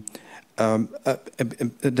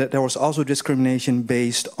was also discrimination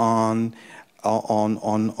based on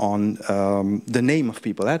the name of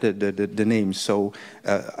people, the names. So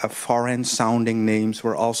foreign-sounding names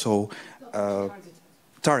were also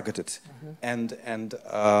targeted, and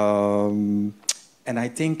I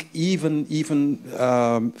think even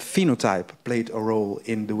phenotype played a role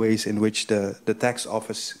in the ways in which the tax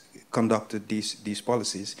office conducted these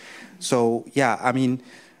policies. So yeah, I mean,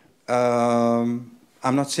 I'm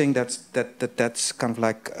not saying that's kind of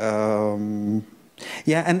like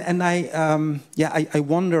yeah, and I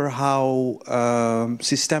wonder how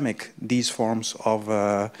systemic these forms of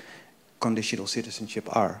conditional citizenship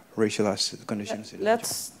are, racialized conditional citizenship.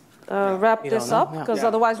 Let's wrap this up, because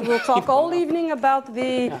otherwise we'll talk all evening about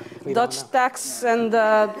the Dutch tax and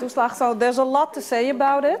toeslag. So there's a lot to say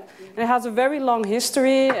about it. It has a very long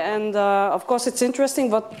history, and of course it's interesting.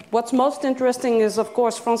 But what's most interesting is, of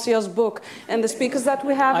course, Francio's book and the speakers that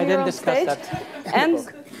we have here on stage. And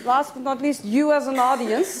last but not least, you as an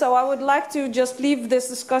audience. So I would like to just leave this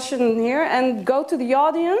discussion here and go to the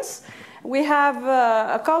audience. We have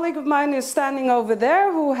a colleague of mine is standing over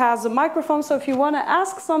there who has a microphone. So if you want to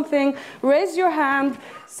ask something, raise your hand,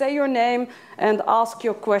 say your name, and ask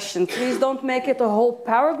your question. Please don't make it a whole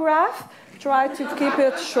paragraph. Try to keep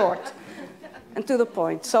it short and to the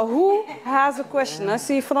point. So who has a question? I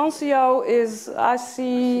see Francio is, I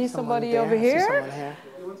see somebody over here.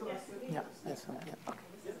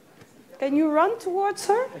 Can you run towards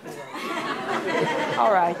her?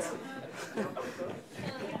 All right.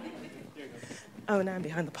 Oh, now I'm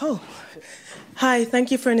behind the pole. Hi, thank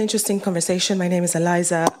you for an interesting conversation. My name is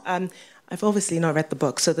Eliza. I've obviously not read the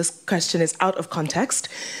book, so this question is out of context.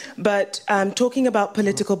 But talking about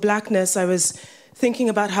political blackness, I was thinking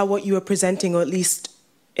about how what you were presenting, or at least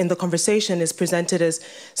in the conversation, is presented as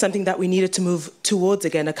something that we needed to move towards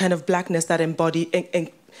again, a kind of blackness that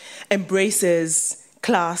embraces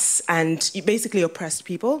class and basically oppressed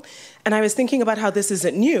people. And I was thinking about how this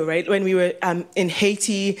isn't new, right? When we were in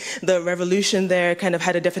Haiti, the revolution there kind of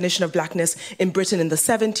had a definition of blackness. In Britain in the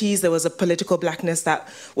 70s, there was a political blackness that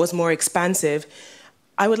was more expansive.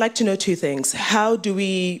 I would like to know two things. How do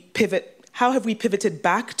we pivot? How have we pivoted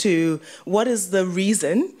back to what is the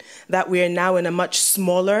reason that we are now in a much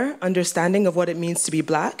smaller understanding of what it means to be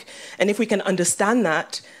black? And if we can understand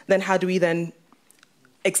that, then how do we then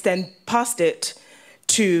extend past it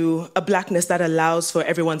to a blackness that allows for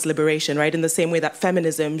everyone's liberation, right? In the same way that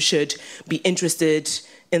feminism should be interested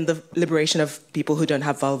in the liberation of people who don't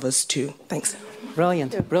have vulvas too. Thanks.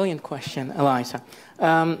 Brilliant question, Eliza.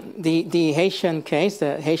 The Haitian case,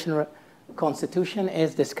 the Haitian constitution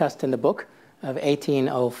is discussed in the book of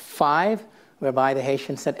 1805, whereby the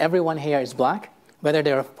Haitians said everyone here is black, whether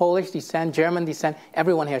they're of Polish descent, German descent,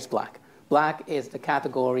 everyone here is black. Black is the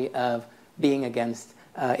category of being against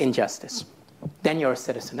injustice. then you're a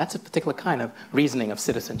citizen. That's a particular kind of reasoning of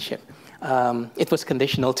citizenship. It was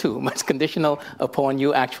conditional too, but it's conditional upon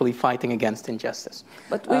you actually fighting against injustice.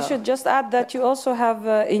 But we should just add that you also have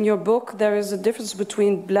in your book, there is a difference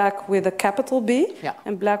between black with a capital B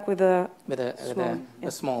and black with a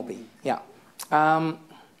small b. Yeah.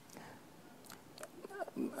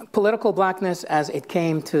 Political blackness as it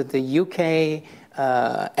came to the UK,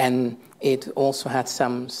 and it also had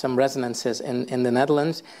some resonances in the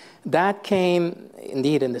Netherlands. That came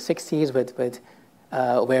indeed in the 60s with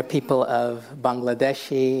where people of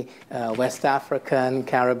Bangladeshi, West African,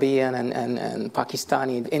 Caribbean, and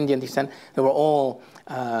Pakistani, Indian descent, they were all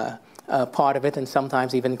part of it, and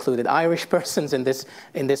sometimes even included Irish persons in this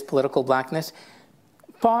political blackness.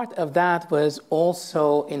 Part of that was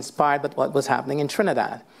also inspired by what was happening in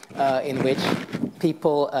Trinidad, in which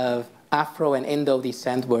people of Afro and Indo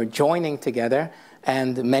descent were joining together,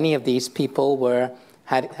 and many of these people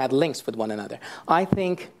had links with one another. I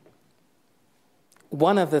think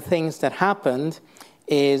one of the things that happened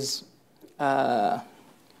is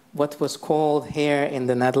what was called here in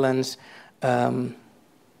the Netherlands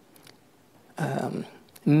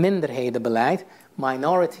minderhedenbeleid,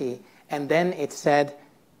 minority, and then it said,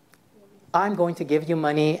 I'm going to give you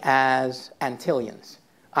money as Antilleans.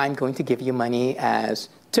 I'm going to give you money as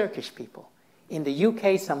Turkish people. In the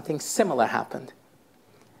UK, something similar happened.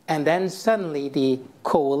 And then suddenly the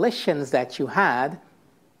coalitions that you had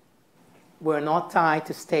were not tied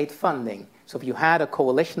to state funding. So if you had a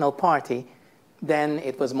coalitional party, then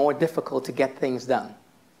it was more difficult to get things done.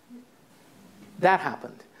 That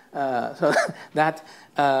happened.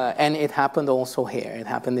 And it happened also here. It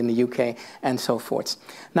happened in the UK and so forth.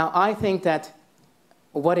 Now, I think that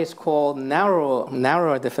what is called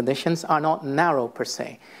narrower definitions are not narrow per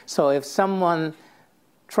se. So if someone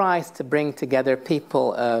tries to bring together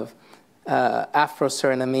people of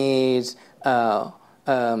Afro-Surinamese,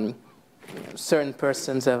 certain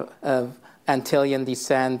persons of Antillean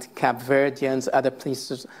descent, Cape Verdeans, other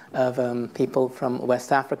pieces of people from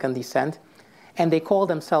West African descent, and they call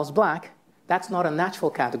themselves black, that's not a natural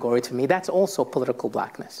category to me. That's also political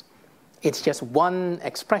blackness. It's just one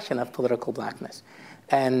expression of political blackness.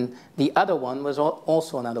 And the other one was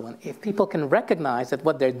also another one. If people can recognize that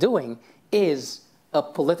what they're doing is a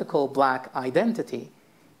political black identity,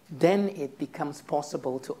 then it becomes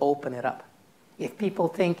possible to open it up. If people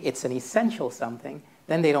think it's an essential something,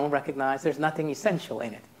 then they don't recognize there's nothing essential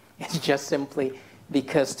in it. It's just simply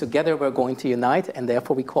because together we're going to unite, and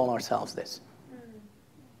therefore we call ourselves this.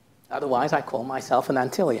 Otherwise, I call myself an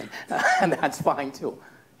Antillean, and that's fine too.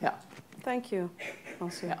 Yeah. Thank you,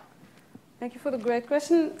 Francio. Yeah. Thank you for the great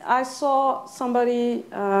question. I saw somebody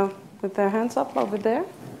with their hands up over there.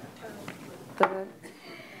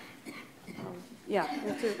 Yeah,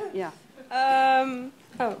 me too. Yeah.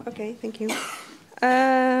 Oh, okay, thank you.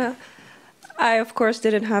 I, of course,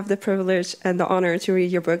 didn't have the privilege and the honor to read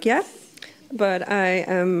your book yet, but I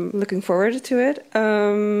am looking forward to it.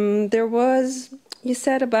 You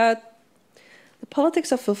said about the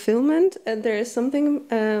politics of fulfillment, and there is something,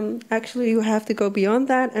 actually, you have to go beyond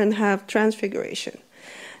that and have transfiguration.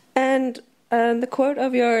 And the quote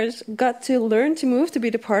of yours, got to learn to move to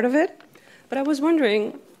be the part of it. But I was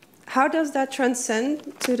wondering, how does that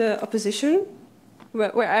transcend to the opposition?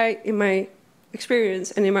 Where I, in my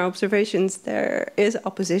experience and in my observations, there is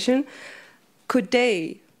opposition. Could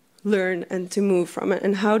they learn and to move from it?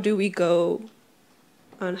 And how do we go,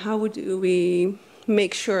 and how do we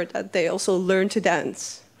make sure that they also learn to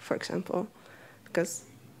dance, for example? Because,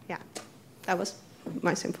 yeah, that was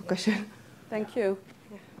my simple question. Thank you.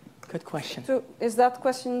 Yeah. Good question. So is that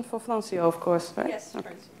question for Francio, of course, right? Yes,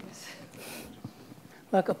 okay. yes.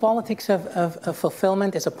 Look, a politics of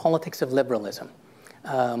fulfillment is a politics of liberalism,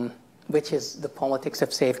 which is the politics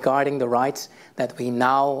of safeguarding the rights that we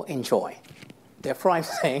now enjoy. Therefore, I'm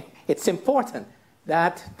saying it's important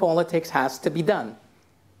that politics has to be done.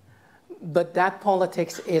 But that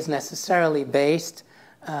politics is necessarily based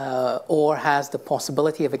or has the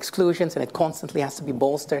possibility of exclusions, and it constantly has to be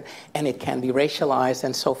bolstered, and it can be racialized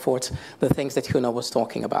and so forth, the things that Guno was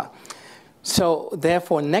talking about. So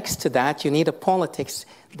therefore, next to that, you need a politics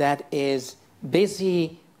that is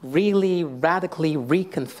busy really radically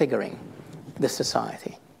reconfiguring the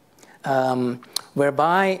society,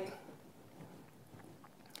 whereby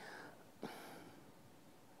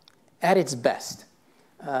at its best,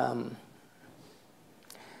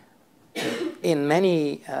 in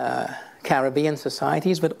many Caribbean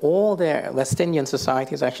societies, with all their West Indian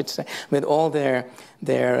societies, I should say, with all their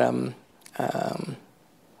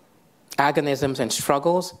agonisms and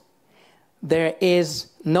struggles, there is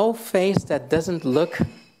no face that doesn't look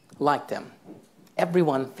like them.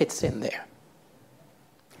 Everyone fits in there.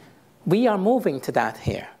 We are moving to that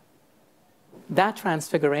here. That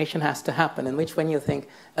transfiguration has to happen, in which when you think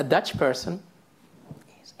a Dutch person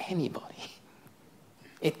is anybody.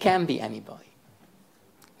 It can be anybody.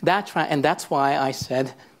 And that's why I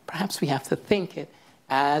said, perhaps we have to think it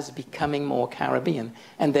as becoming more Caribbean.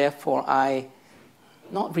 And therefore, I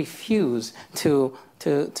not refuse to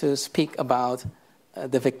speak about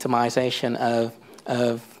the victimization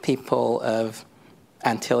of people of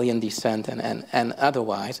Antillean descent and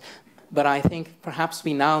otherwise. But I think perhaps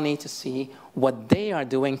we now need to see what they are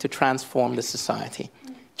doing to transform the society.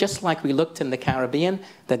 Just like we looked in the Caribbean,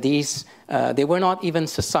 that they were not even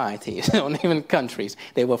societies, not even countries.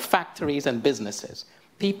 They were factories and businesses.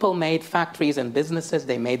 People made factories and businesses,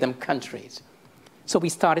 they made them countries. So we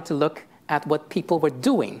started to look at what people were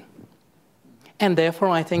doing. And therefore,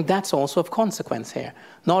 I think that's also of consequence here.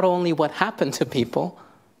 Not only what happened to people,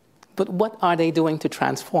 but what are they doing to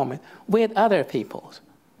transform it with other peoples.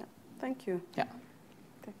 Thank you. Yeah.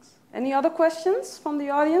 Thanks. Any other questions from the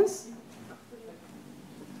audience?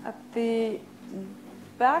 At the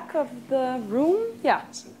back of the room? Yeah.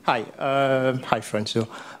 Hi. Hi, Francio.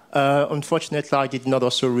 Unfortunately, I did not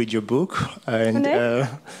also read your book. And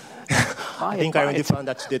I think I only found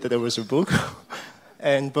out today that there was a book.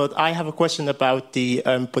 But I have a question about the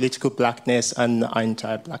political blackness and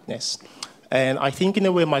anti-blackness. And I think in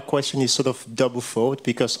a way my question is sort of double-fold,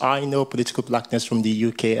 because I know political blackness from the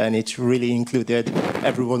UK, and it really included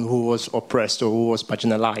everyone who was oppressed or who was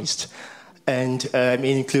marginalized. And it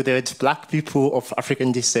included black people of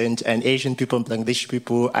African descent and Asian people and Bangladeshi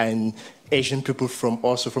people and Asian people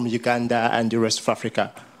also from Uganda and the rest of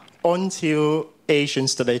Africa, until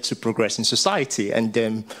Asians started to progress in society, and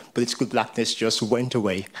then political blackness just went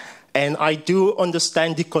away. And I do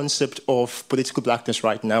understand the concept of political blackness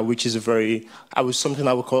right now, which is something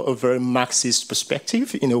I would call a very Marxist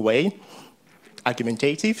perspective in a way,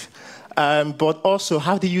 argumentative. But also,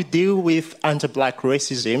 how do you deal with anti-black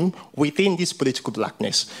racism within this political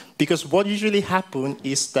blackness? Because what usually happens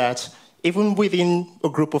is that even within a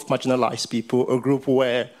group of marginalized people, a group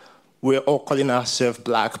where we're all calling ourselves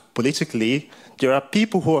black politically, there are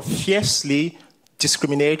people who are fiercely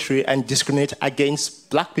discriminatory and discriminate against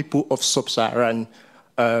black people of sub-Saharan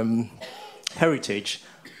heritage.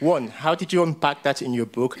 One, how did you unpack that in your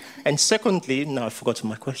book? And secondly, no, I forgot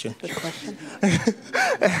my question. Good question.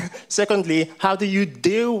 Secondly, how do you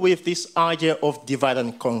deal with this idea of divide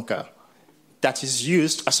and conquer that is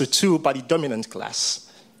used as a tool by the dominant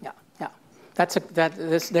class? Yeah.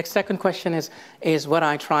 The second question is what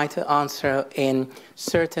I try to answer in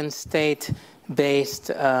certain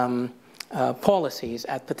state-based policies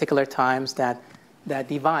at particular times that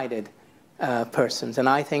divided persons. And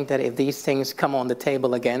I think that if these things come on the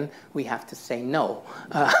table again, we have to say no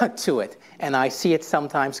to it. And I see it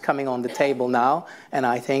sometimes coming on the table now, and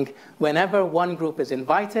I think whenever one group is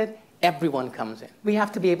invited, everyone comes in. We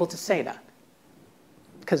have to be able to say that,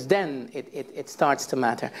 because then it starts to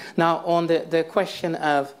matter. Now, on the question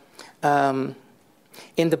of,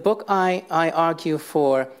 in the book I argue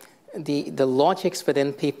for the logics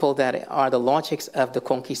within people that are the logics of the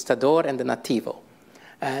conquistador and the nativo.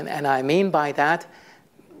 And I mean by that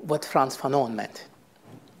what Frans Fanon meant,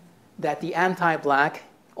 that the anti-black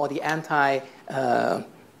or the anti-black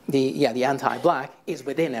is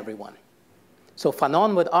within everyone. So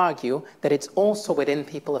Fanon would argue that it's also within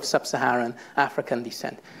people of sub-Saharan African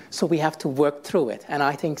descent. So we have to work through it. And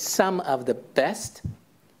I think some of the best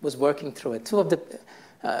was working through it.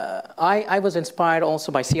 I was inspired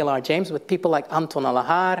also by C.L.R. James with people like Anton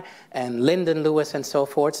Alahar and Lyndon Lewis and so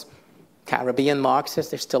forth. Caribbean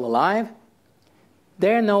Marxists, they're still alive.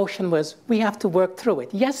 Their notion was, we have to work through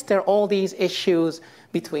it. Yes, there are all these issues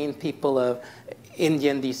between people of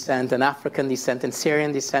Indian descent and African descent and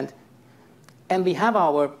Syrian descent. And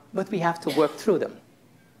but we have to work through them.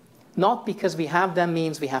 Not because we have them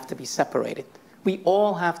means we have to be separated. We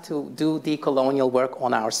all have to do decolonial work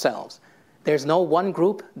on ourselves. There's no one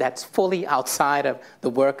group that's fully outside of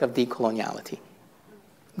the work of decoloniality.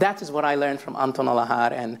 That is what I learned from Anton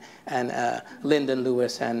Alahar and Lyndon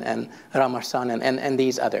Lewis and Ramarsan and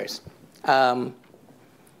these others.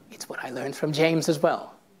 It's what I learned from James as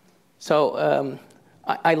well. So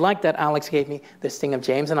I like that Alex gave me this thing of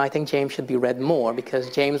James, and I think James should be read more, because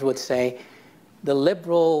James would say the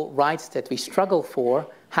liberal rights that we struggle for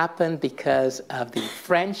happened because of the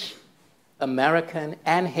French, American,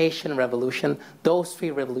 and Haitian Revolution, those three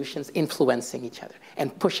revolutions influencing each other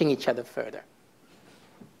and pushing each other further.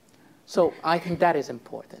 So I think that is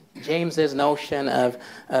important. James's notion of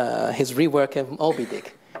his rework of Moby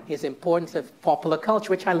Dick, his importance of popular culture,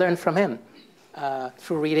 which I learned from him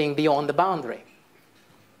through reading Beyond the Boundary.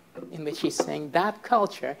 in which he's saying that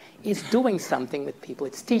culture is doing something with people.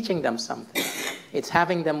 It's teaching them something. It's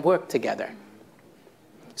having them work together.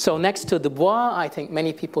 So next to Du Bois, I think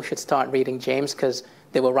many people should start reading James because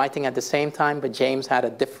they were writing at the same time, but James had a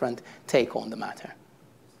different take on the matter.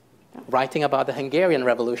 Writing about the Hungarian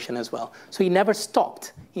Revolution as well. So he never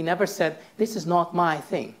stopped. He never said, this is not my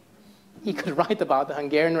thing. He could write about the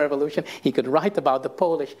Hungarian Revolution, he could write about the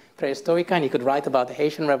Polish Perestroika, and he could write about the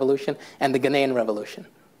Haitian Revolution and the Ghanaian Revolution.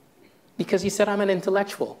 Because he said, I'm an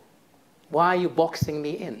intellectual. Why are you boxing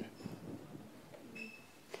me in?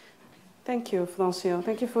 Thank you, Francio.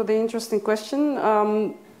 Thank you for the interesting question.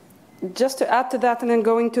 Just to add to that, and then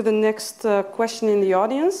going to the next question in the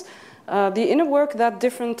audience, the inner work that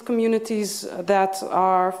different communities that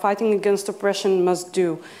are fighting against oppression must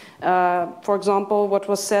do. For example, what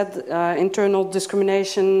was said, internal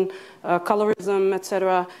discrimination, colorism,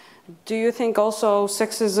 etc. Do you think also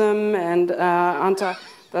sexism and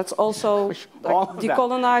that's also like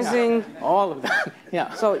decolonizing? Yeah. All of that,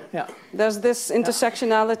 yeah. So there's this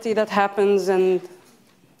intersectionality that happens, and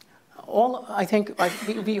I think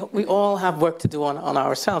we all have work to do on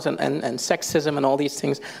ourselves, and sexism and all these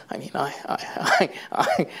things. I mean,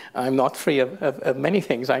 I'm not free of many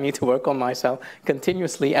things. I need to work on myself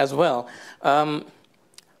continuously as well.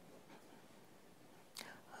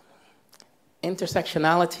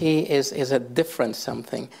 Intersectionality is a different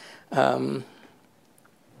something.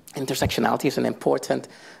 Intersectionality is an important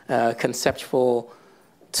conceptual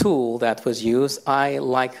tool that was used. I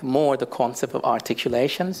like more the concept of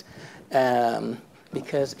articulations.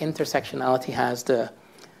 Because intersectionality has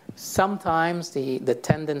sometimes the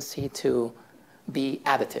tendency to be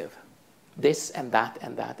additive. This and that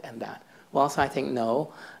and that and that. Whilst I think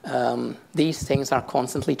no, these things are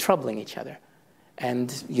constantly troubling each other.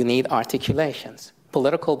 And you need articulations.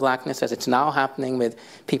 Political blackness, as it's now happening with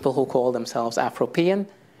people who call themselves Afro-Antillean,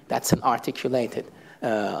 that's an articulated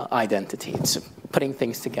identity. It's putting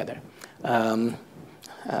things together.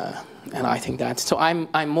 And I think that's, so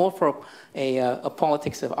I'm more for a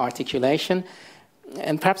politics of articulation.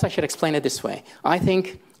 And perhaps I should explain it this way. I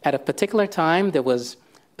think at a particular time there was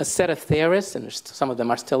a set of theorists, and some of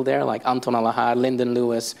them are still there, like Anton Alahar, Lyndon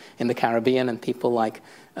Lewis in the Caribbean, and people like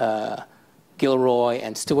Gilroy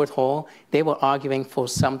and Stuart Hall. They were arguing for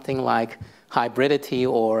something like hybridity,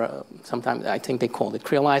 or sometimes I think they called it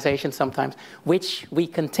creolization sometimes, which we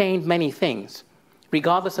contained many things.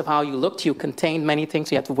 Regardless of how you looked, you contained many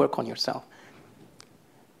things, you had to work on yourself.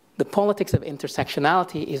 The politics of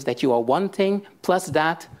intersectionality is that you are one thing, plus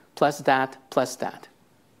that, plus that, plus that.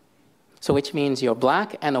 So which means you're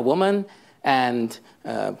black and a woman, and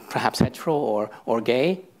perhaps hetero or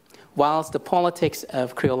gay, whilst the politics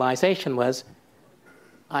of creolization was,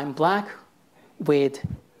 I'm black with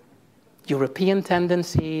European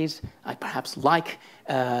tendencies, I perhaps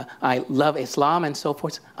I love Islam and so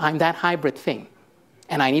forth. I'm that hybrid thing.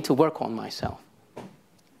 And I need to work on myself.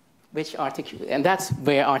 And that's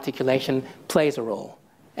where articulation plays a role.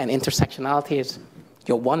 And intersectionality is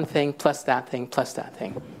you're one thing plus that thing plus that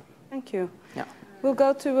thing. Thank you. Yeah. We'll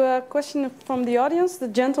go to a question from the audience. The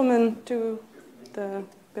gentleman to the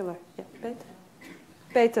pillar. Yeah, Peter.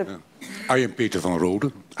 Peter. I am Peter van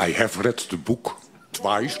Rode. I have read the book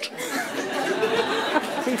twice.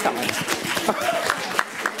 3 times.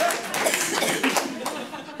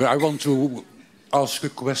 But I want to ask a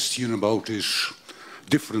question about this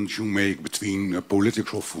difference you make between a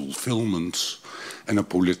politics of fulfillment and a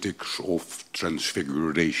politics of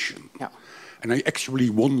transfiguration. Yeah. And I actually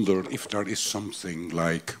wonder if there is something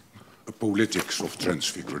like a politics of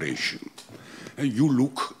transfiguration. And you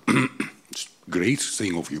look, it's a great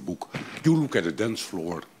thing of your book, you look at a dance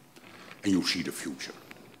floor and you see the future.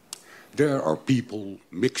 There are people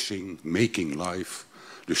mixing, making life.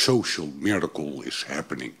 The social miracle is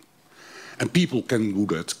happening. And people can do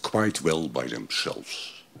that quite well by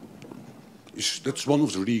themselves. That's one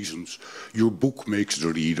of the reasons your book makes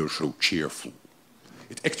the reader so cheerful.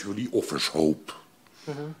 It actually offers hope.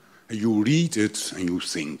 Mm-hmm. And you read it and you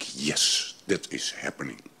think, yes, that is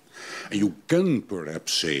happening. And you can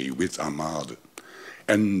perhaps say with Amade,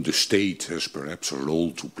 and the state has perhaps a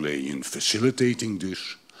role to play in facilitating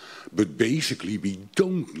this, but basically we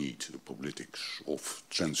don't need the politics of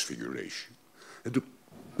transfiguration. And the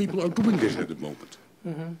people are doing this at the moment.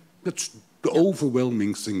 Mm-hmm. That's the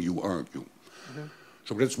overwhelming thing you argue. Mm-hmm.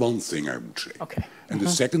 So that's one thing I would say. Okay. And the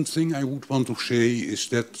second thing I would want to say is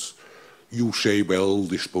that you say, well,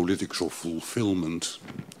 this politics of fulfillment.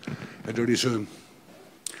 And there is an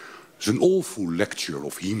awful lecture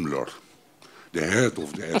of Himmler, the head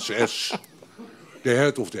of the SS, the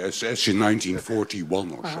head of the SS in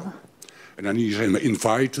 1941 or so. And then he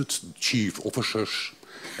invited chief officers,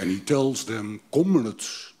 And he tells them,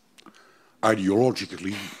 comrades,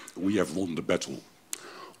 ideologically, we have won the battle.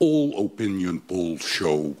 All opinion polls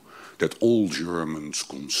show that all Germans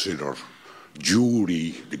consider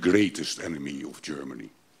Jewry the greatest enemy of Germany.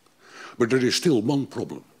 But there is still one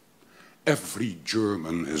problem. Every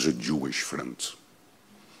German has a Jewish friend.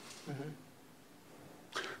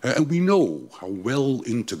 And we know how well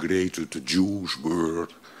integrated the Jews were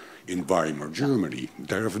in Weimar Germany.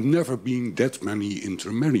 There have never been that many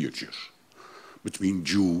intermarriages between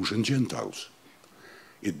Jews and Gentiles.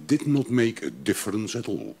 It did not make a difference at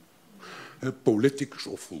all. Politics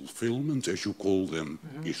of fulfillment, as you call them,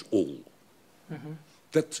 is all.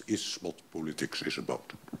 That is what politics is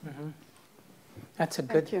about. That's a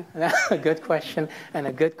good, a good question and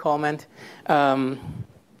a good comment.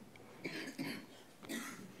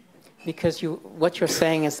 Because what you're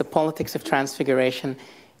saying is the politics of transfiguration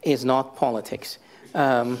is not politics.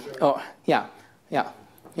 Yeah.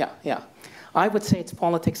 I would say it's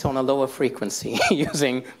politics on a lower frequency,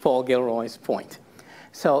 using Paul Gilroy's point.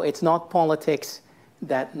 So it's not politics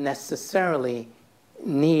that necessarily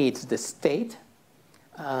needs the state,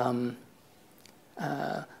 but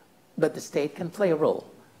the state can play a role.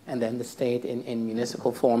 And then the state in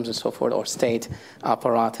municipal forms and so forth, or state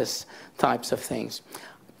apparatus types of things.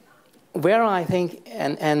 Where I think,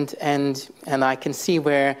 and I can see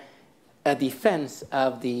where a defense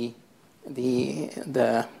of the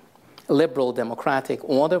liberal democratic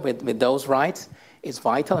order with those rights is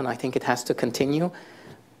vital, and I think it has to continue.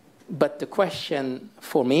 But the question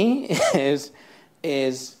for me is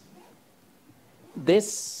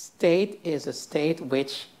this state is a state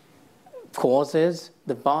which causes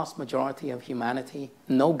the vast majority of humanity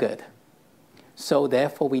no good. So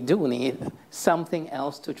therefore we do need something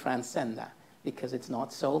else to transcend that, because it's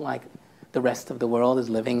not so like the rest of the world is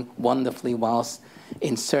living wonderfully, whilst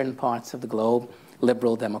in certain parts of the globe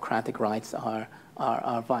liberal democratic rights are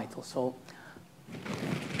vital. So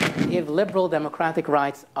if liberal democratic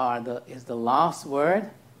rights is the last word,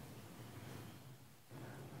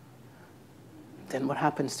 then what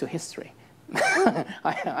happens to history?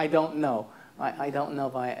 I don't know. I don't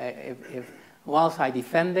know if whilst I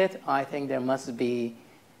defend it, I think there must be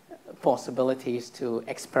possibilities to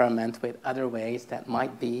experiment with other ways that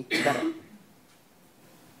might be better.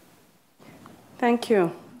 Thank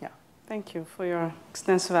you. Yeah. Thank you for your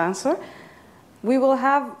extensive answer. We will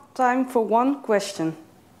have time for one question,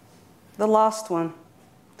 the last one.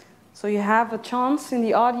 So you have a chance in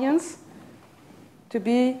the audience to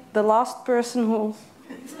be the last person who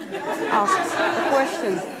asks a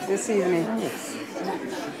question this evening.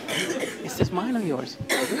 Is this mine or yours?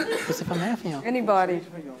 Is it from Matthew? Anybody?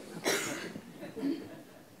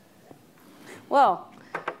 Well,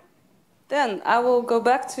 then I will go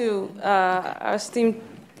back to our esteemed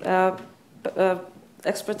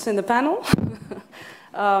experts in the panel,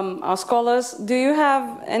 our scholars. Do you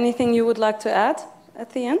have anything you would like to add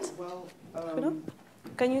at the end? Well,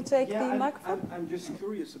 can you take the microphone? I'm just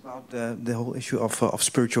curious about the whole issue of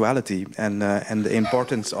spirituality and the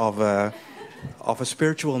importance of a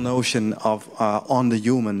spiritual notion of on the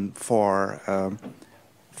human for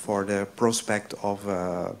the prospect of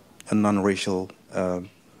a non-racial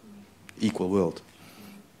equal world.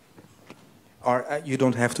 Or you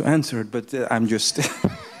don't have to answer it, but I'm just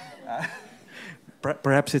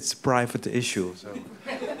perhaps it's a private issue. So.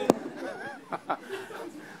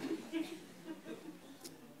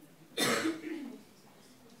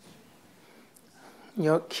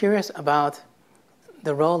 You're curious about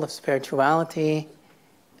the role of spirituality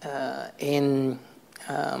in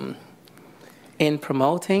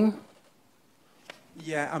promoting?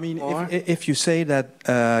 Yeah, I mean, if you say that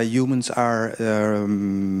humans are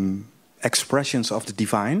expressions of the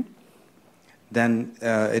divine, then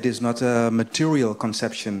it is not a material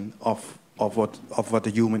conception of what the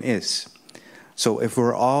human is. So if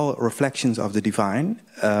we're all reflections of the divine,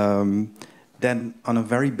 then on a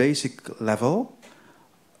very basic level,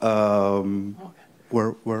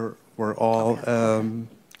 we're all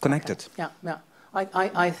connected. Yeah, yeah.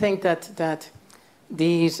 I think that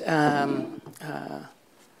these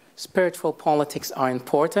spiritual politics are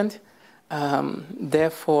important.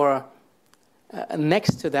 Therefore,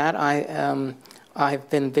 next to that, I've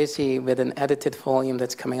been busy with an edited volume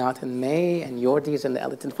that's coming out in May, and Jordi's in the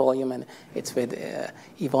edited volume, and it's with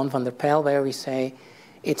Yvonne van der Pijl, where we say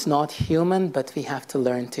it's not human, but we have to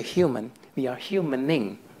learn to human. We are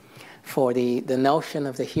humaning. For the notion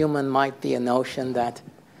of the human might be a notion that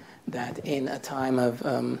in a time of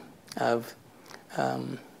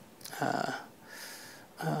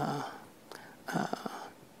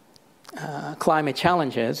climate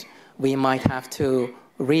challenges, we might have to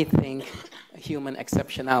rethink human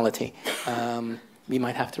exceptionality. We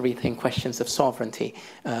might have to rethink questions of sovereignty,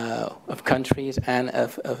 of countries, and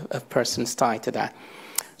of persons tied to that.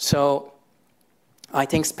 So I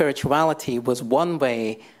think spirituality was one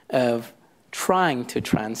way of trying to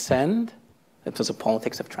transcend. It was a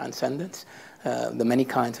politics of transcendence, the many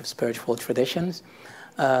kinds of spiritual traditions.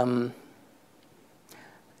 And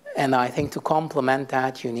I think to complement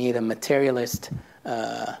that, you need a materialist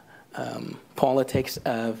politics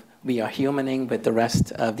of we are humaning with the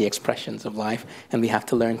rest of the expressions of life, and we have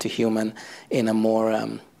to learn to human in a more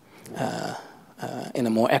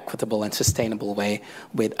equitable and sustainable way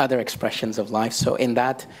with other expressions of life. So in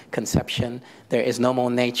that conception, there is no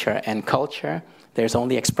more nature and culture. There's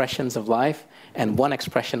only expressions of life, and one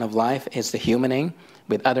expression of life is the humaning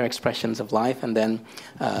with other expressions of life, and then,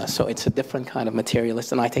 so it's a different kind of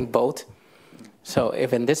materialist, and I think both. So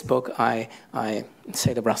if in this book I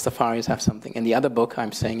say the Rastafaris have something, in the other book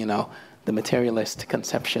I'm saying, you know, the materialist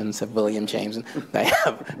conceptions of William James, and they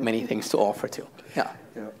have many things to offer too. Yeah.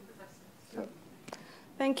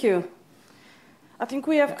 Thank you. I think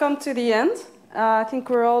we have come to the end. I think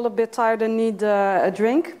we're all a bit tired and need a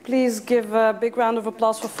drink. Please give a big round of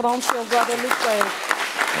applause for Francio Guadeloupe,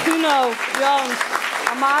 Guno Jones,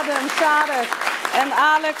 Amade M'Charek, and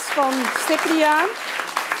Alex van Stipriaan.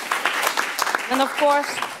 And of course,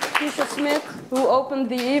 Kesia Smit, who opened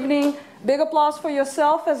the evening. Big applause for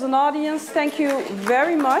yourself as an audience. Thank you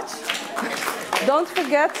very much. Don't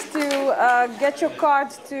forget to get your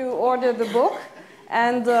card to order the book.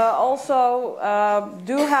 And also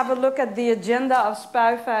do have a look at the agenda of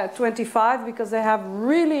SPUI25 because they have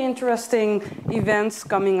really interesting events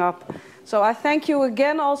coming up. So I thank you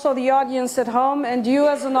again, also the audience at home, and you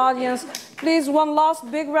as an audience. Please, one last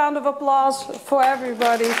big round of applause for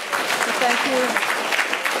everybody. So thank you.